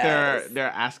know that Yes.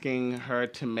 they're asking her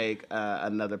to make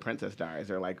another Princess Diaries.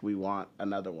 They're like, we want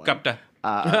another one. Kapta.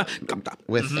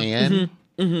 With Anne.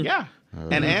 Yeah.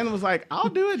 And Anne was like, I'll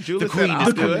do it. Julie said, I'll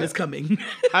The do queen it. is coming.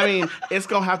 I mean, it's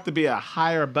going to have to be a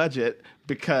higher budget,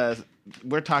 because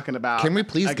we're talking about... Can we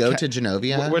please go to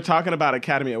Genovia? We're talking about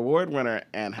Academy Award winner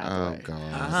Anne Hathaway. Oh,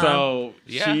 God. So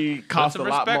Yeah. she Put cost some a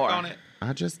lot respect more. on it.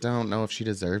 I just don't know if she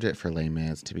deserved it for Les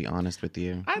Mis, to be honest with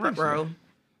you. I think Bro.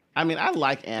 I mean, I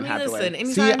like Anne Hathaway. Listen,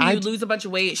 anytime I- you lose a bunch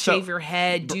of weight, shave your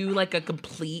head, do like a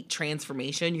complete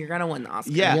transformation, you're gonna win the Oscar.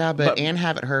 Yeah, but Anne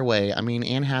have it her way. I mean,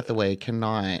 Anne Hathaway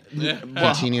cannot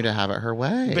continue to have it her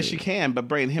way. But she can. But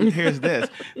Braden, here's this.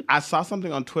 I saw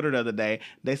something on Twitter the other day.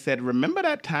 They said, remember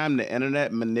that time the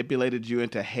internet manipulated you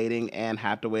into hating Anne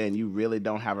Hathaway and you really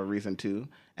don't have a reason to?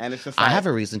 And it's just like... I have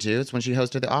a reason to. It's when she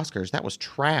hosted the Oscars. That was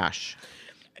trash.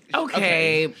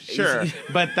 Okay. Sure.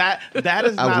 But that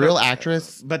is not... A real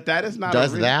actress But that is not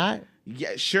does a that?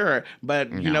 Yeah, sure.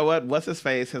 But you know what? What's his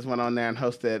face has went on there and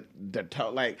hosted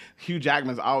like Hugh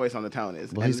Jackman's always on the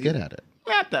Tonys. Well, he's good at it.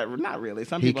 Not really.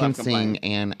 Some He people can have complained.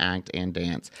 sing and act and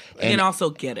dance. He can also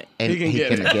get it. And He can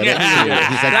get it. get it. Yeah.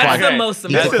 He's That's the most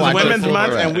This he's a is important. Women's quadruple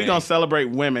Month, threat. and we're gonna celebrate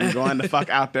women going the fuck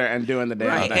out there and doing the damn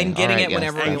Right, thing. and getting All it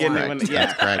whenever yes, we and getting want. it when, That's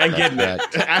yeah, correct, and that's getting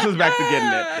correct. it. Ashes back to getting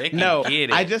They it. can No, get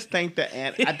it. I just think that,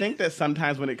 I think that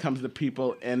sometimes when it comes to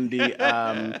people in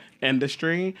the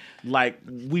industry, like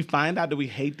we find out that we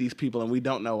hate these people and we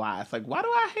don't know why. It's like, why do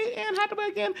I hate Anne Hathaway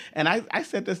again? And I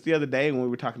said this the other day when we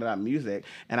were talking about music,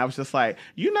 and I was just like,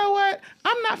 you know what?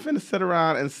 I'm not finna sit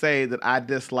around and say that I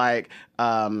dislike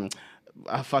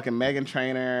a fucking Meghan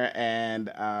Trainor and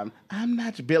I'm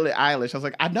not Billie Eilish. I was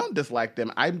like, I don't dislike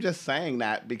them. I'm just saying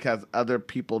that because other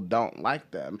people don't like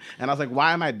them. And I was like,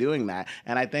 why am I doing that?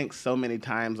 And I think so many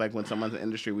times, like when someone's in the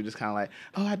industry, we just kind of like,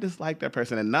 oh, I dislike that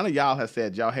person. And none of y'all has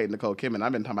said y'all hate Nicole Kidman.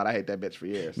 I've been talking about I hate that bitch for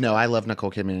years. No, I love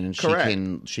Nicole Kidman, and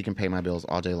Correct. she can pay my bills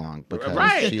all day long because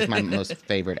Right. she's my most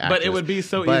favorite actress. But it would be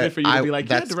so But easy for you to be like,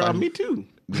 yeah, that's Darrell, fine. me too.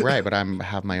 Right, but I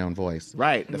have my own voice.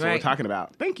 Right. That's what we're Right. talking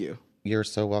about. Thank you. You're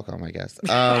so welcome, I guess.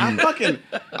 I fucking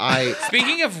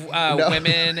Speaking of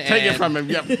women, take it and, from him.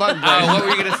 Yeah, fuck what were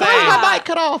you gonna say? my mic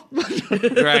cut off.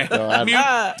 Right.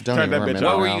 Don't Turn even that bitch remember off.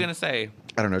 What were now. you gonna say?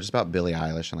 I don't know, just about Billie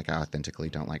Eilish, and like I authentically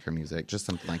don't like her music, just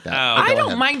something like that. Oh. But I go don't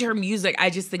ahead. mind her music.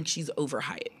 I just think she's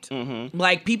overhyped.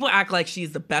 Like people act like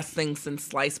she's the best thing since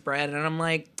sliced bread, and I'm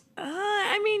like,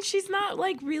 I mean, she's not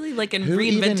like really like Who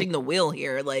reinventing even the wheel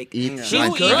here. Like eats she's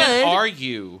Who good. even are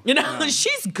you? You know,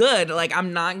 she's good. Like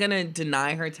I'm not gonna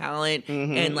deny her talent,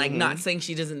 and like not saying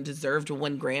she doesn't deserve to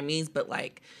win Grammys, but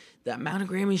like the amount of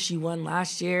Grammys she won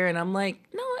last year, and I'm like,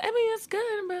 no, I mean it's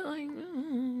good, but like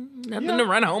nothing to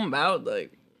run home about.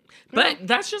 Like, but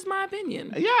that's just my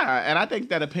opinion. Yeah, and I think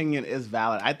that opinion is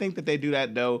valid. I think that they do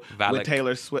that though Valid. with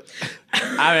Taylor Swift.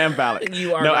 I am valid.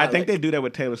 You are No, I valid. think they do that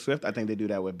with Taylor Swift. I think they do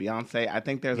that with Beyonce. I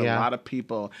think there's a Yeah. lot of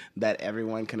people that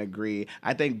everyone can agree.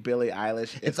 I think Billie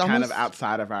Eilish is It's kind of almost-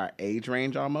 outside of our age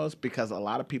range almost because a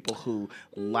lot of people who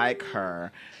like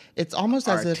her. It's almost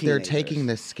as Are if they're teenagers. taking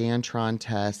the Scantron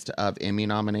test of Emmy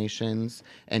nominations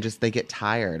and just they get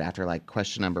tired after like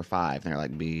question number 5. And they're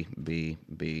like B.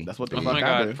 That's what the Oh fuck my I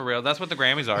god, do. for real. That's what the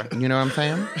Grammys are. You know what I'm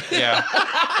saying? Yeah.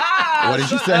 What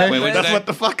did you say? Wait, what'd you That's say? what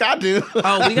the fuck I do.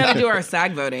 Oh, we gotta do our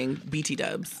SAG voting. BT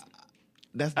Dubs.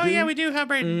 That's Oh yeah, we do have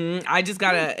Brayden. I just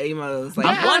got an email. It's like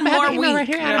Yeah, one I have more an email week. right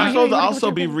here. Yeah. I'm supposed to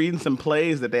also be reading some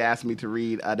plays that they asked me to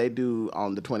read. They do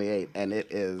on the 28th, and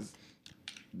it is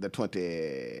the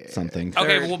 20 Something.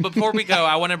 Okay, well, before we go,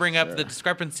 I want to bring up the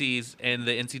discrepancies in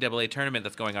the NCAA tournament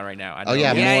that's going on right now. I Oh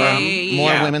yeah, know- Yeah, more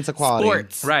yeah. women's equality.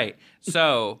 Sports. Right.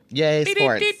 So, Yay,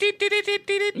 sports.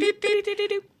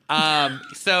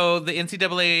 So the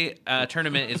NCAA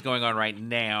tournament is going on right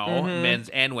now, men's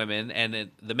and women, and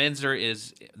the men's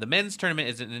tournament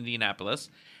is in Indianapolis,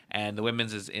 and the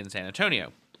women's is in San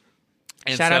Antonio.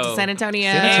 And Shout out so- to San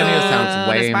Antonio. San Antonio sounds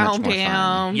way That's my much more hometown.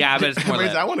 fun. Yeah, but it's more I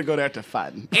lit. want to go there to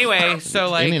fun. Anyway, so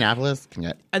like Indianapolis can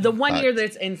get The one fucked. year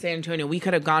that's in San Antonio, we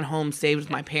could have gone home, stayed with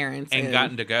my parents, and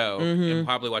gotten to go and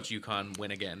probably watch UConn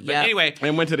win again. But Yep. anyway,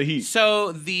 And went to the Heat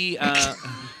so the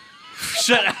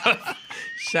shut up,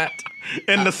 shut.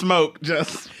 in the smoke.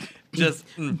 Just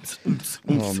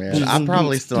Oh man, I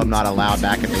probably still am not allowed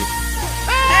back in the.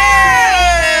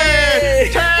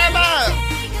 turn up.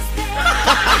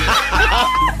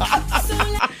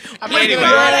 Anyway.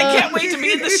 God, I can't wait to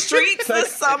be in the streets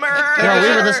this summer. Girl, we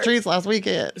were in the streets last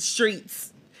weekend.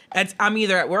 Streets. I'm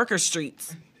either at work or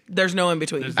streets. There's no in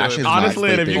between. There's no- Ashley's Honestly,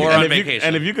 not and if you sleeping. Or and on if you, vacation.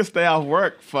 and if you could stay off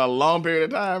work for a long period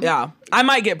of time, Yeah, I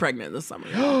might get pregnant this summer.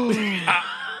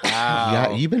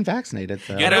 Yeah, you've been vaccinated,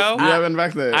 so you know, you haven't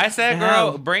vaccinated. I said,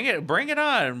 girl, Wow. bring it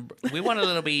on. We want a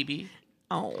little baby.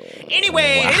 Oh,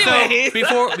 Anyway, Anyway.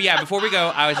 so before we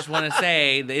go, I just want to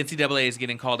say the NCAA is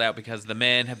getting called out because the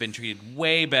men have been treated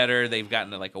way better. They've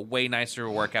gotten like a way nicer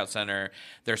workout center.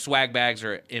 Their swag bags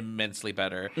are immensely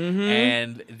better.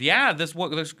 And yeah, this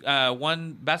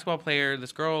one basketball player,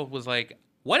 this girl was like,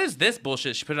 "What is this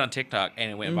bullshit?" She put it on TikTok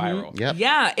and it went viral. Yep.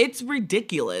 yeah, it's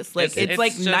ridiculous. Like It's it's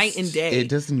like just- night and day. It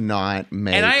does not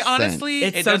make And I sense. honestly,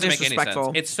 It's it so doesn't make any disrespectful.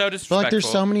 sense. It's so I disrespectful. feel like there's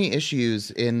so many issues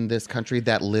in this country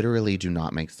that literally do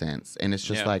not make sense. And it's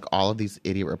just Yeah. like all of these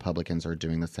idiot Republicans are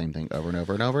doing the same thing over and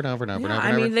over and over and over and over Yeah, and over. I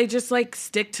and over. mean, they just like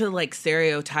stick to like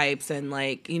stereotypes and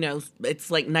like, you know,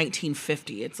 it's like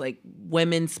 1950. It's like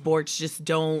women's sports just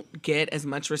don't get as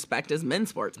much respect as men's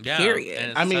sports, Yeah, period.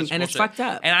 and I mean, such and it's bullshit. fucked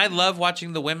up. And I love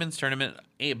watching the women's tournament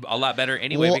a lot better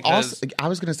anyway well, because also, I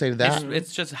was going to say that.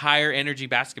 it's just higher energy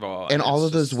basketball. And all it's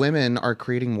of those just- women are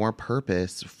creating more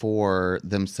purpose for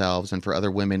themselves and for other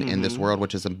women in this world,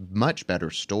 which is a much better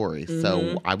story.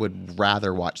 So I would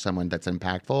rather watch someone that's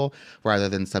impactful rather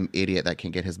than some idiot that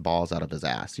can't get his balls out of his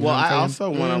ass. You well, know what I I'm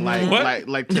saying? also want to What?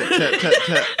 like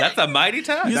to That's a mighty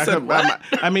touch.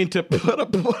 I mean, to put a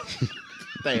point.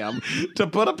 Damn. To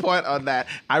put a point on that,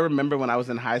 I remember when I was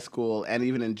in high school and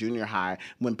even in junior high,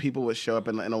 when people would show up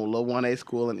in a little 1A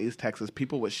school in East Texas,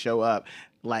 people would show up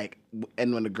like,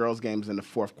 and when the girls' games in the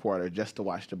fourth quarter just to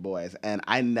watch the boys, and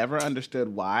I never understood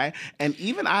why. And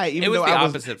even It was though the I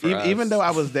opposite for us. even though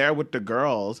I was there with the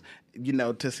girls, you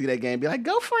know, to see that game, be like,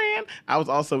 go, friend. I was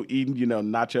also eating, you know,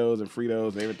 nachos and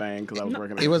Fritos and everything because I was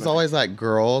working. It was always like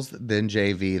girls, then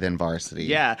JV, then varsity.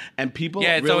 yeah, and people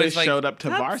Yeah, it's really always like- showed up to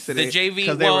varsity. The JV,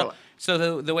 'cause they well, were-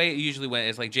 so the way it usually went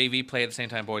is like JV play at the same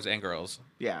time, boys and girls.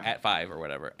 Yeah. At 5 or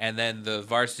whatever, and then the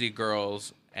varsity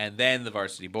girls, and then the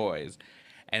varsity boys,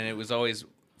 and it was always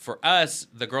for us.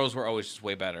 The girls were always just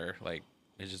way better. Like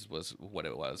it just was what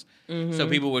it was. So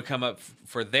people would come up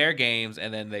for their games,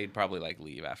 and then they'd probably like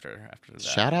leave after that.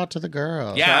 Shout out to the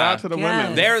girls. Yeah. Shout out to the Yes.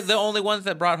 women. They're the only ones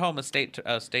that brought home a state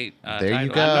There you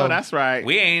title. go. I know that's right.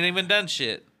 We ain't even done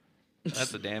shit.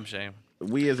 That's a damn shame.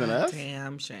 We isn't us.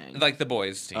 Damn shame. Like the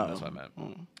boys team, that's what I meant.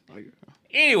 Oh.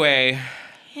 Anyway,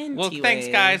 Well, thanks,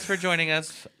 guys, for joining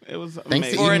us It was Thanks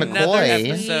to amazing. for Eden another McCoy.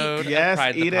 episode Yes, of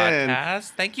Pride the Eden. Podcast.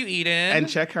 Thank you, Eden. And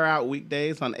check her out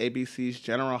weekdays on ABC's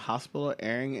General Hospital,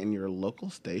 airing in your local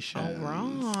station. All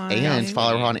right. And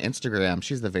follow her on Instagram.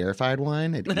 She's the verified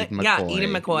one at Eden McCoy. Yeah,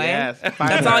 Eden McCoy. Yes.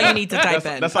 That's all you need to type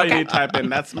in. That's all you need to type in.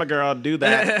 That's my girl. Do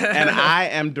that. And I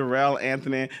am Darrell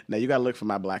Anthony. Now, you got to look for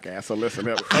my black ass, so listen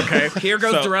up. Okay? Here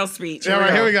goes Darrell's speech. All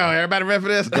right, here we go. Everybody ready for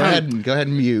this? Go ahead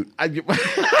and mute.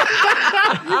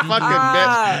 You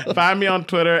fucking bitch. Find me on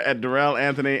Twitter at Darrell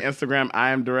Anthony. Instagram,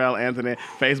 I am Darrell Anthony.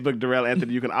 Facebook, Darrell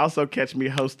Anthony. You can also catch me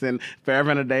hosting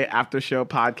Forever and a Day After Show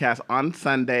podcast on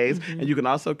Sundays. And you can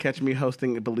also catch me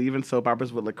hosting Believe in Soap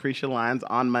Operas with Lucretia Lyons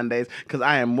on Mondays. Because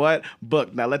I am what?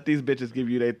 Booked. Now let these bitches give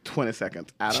you their 20 seconds.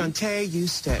 Adam? Shantae, you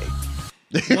stay.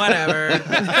 Whatever. You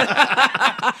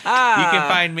can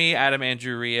find me, Adam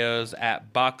Andrew Rios,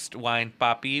 at Boxed Wine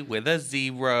Poppy with a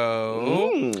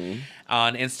 0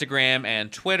 on Instagram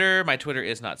and Twitter. My Twitter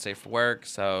is not safe for work,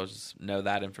 so just know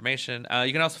that information.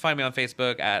 You can also find me on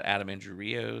Facebook at Adam Andrew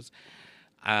Rios.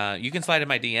 You can slide in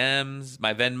my DMs.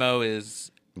 My Venmo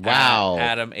is Wow. at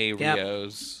Adam A.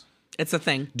 Rios. It's a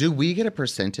thing. Do we get a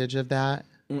percentage of that?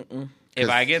 If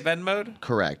I get Venmo'd?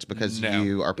 Correct, because No.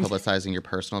 you are publicizing your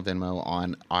personal Venmo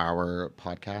on our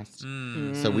podcast.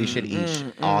 So we should each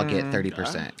all get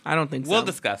 30%. I don't think so. We'll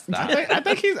discuss that. I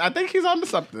think he's onto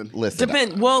something. Listen,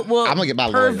 Depend. We'll I'm gonna get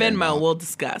my per lawyer Venmo. involved. We'll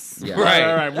discuss. Yeah. Right.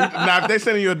 All right. Now, if they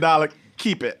sending you $1,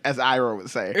 keep it, as Ira would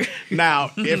say.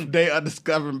 Now, if they are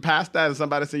discovering past that and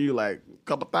somebody say you like a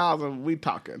couple thousand, we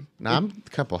talking. Now I'm a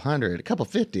couple hundred, a couple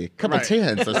 50, a couple Right.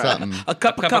 tens or something. A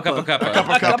cup Cup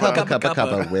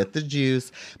Cup with the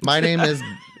juice. My name is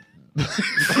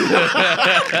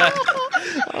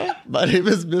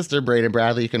Mr. Braden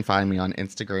Bradley. You can find me on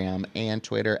Instagram and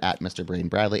Twitter at Mr. Braden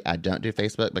Bradley. I don't do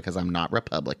Facebook because I'm not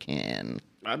Republican.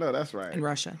 I know that's right. in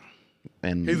Russia.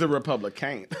 And He's a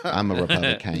Republican. I'm a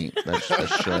Republican. That's for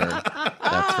sure.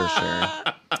 That's for sure.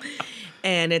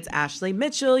 And it's Ashley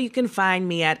Mitchell. You can find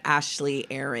me at Ashley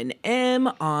Aaron M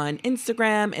on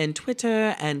Instagram and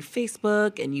Twitter and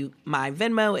Facebook. And my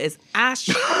Venmo is Ash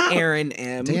Aaron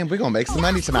M. Damn, we're going to make some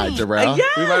money tonight, Darrell.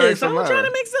 Yes, We better make some I'm trying money.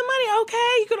 to make some money.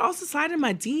 Okay, you can also slide in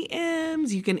my DMs.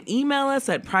 You can email us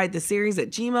at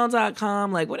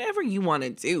pridetheseries@gmail.com. Like, whatever you want to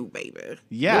do, baby.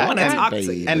 Yeah, We want to and- talk to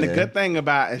baby. you. And the good thing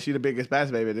about, and she the biggest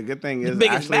baddest baby, the good thing is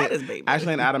biggest, baddest baby.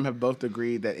 Ashley and Adam have both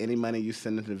agreed that any money you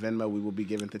send into Venmo, we will be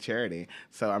giving to charity.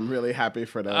 So I'm really happy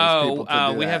for those people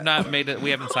to do we that. have not made it. We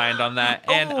haven't signed on that.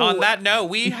 And on that note,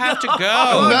 we have to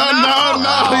go. No.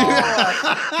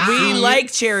 We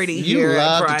like charity You here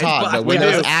love at to Pride talk, but when We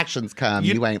those do. actions come,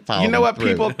 you ain't following You know what, through.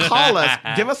 people? Call us.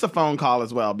 Give us a phone call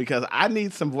as well, because I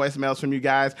need some voicemails from you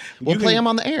guys. We'll play them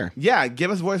on the air. Yeah,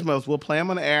 give us voicemails. We'll play them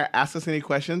on the air. Ask us any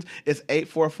questions. It's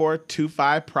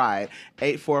 844-25-PRIDE.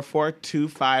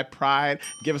 844-25-PRIDE.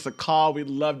 Give us a call. We'd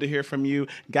love to hear from you.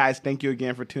 Guys, thank you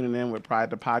again for tuning in with Pride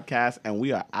the Podcast, and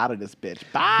we are out of this bitch.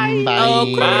 Bye.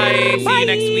 Bye. Bye. See you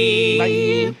next week.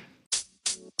 Bye.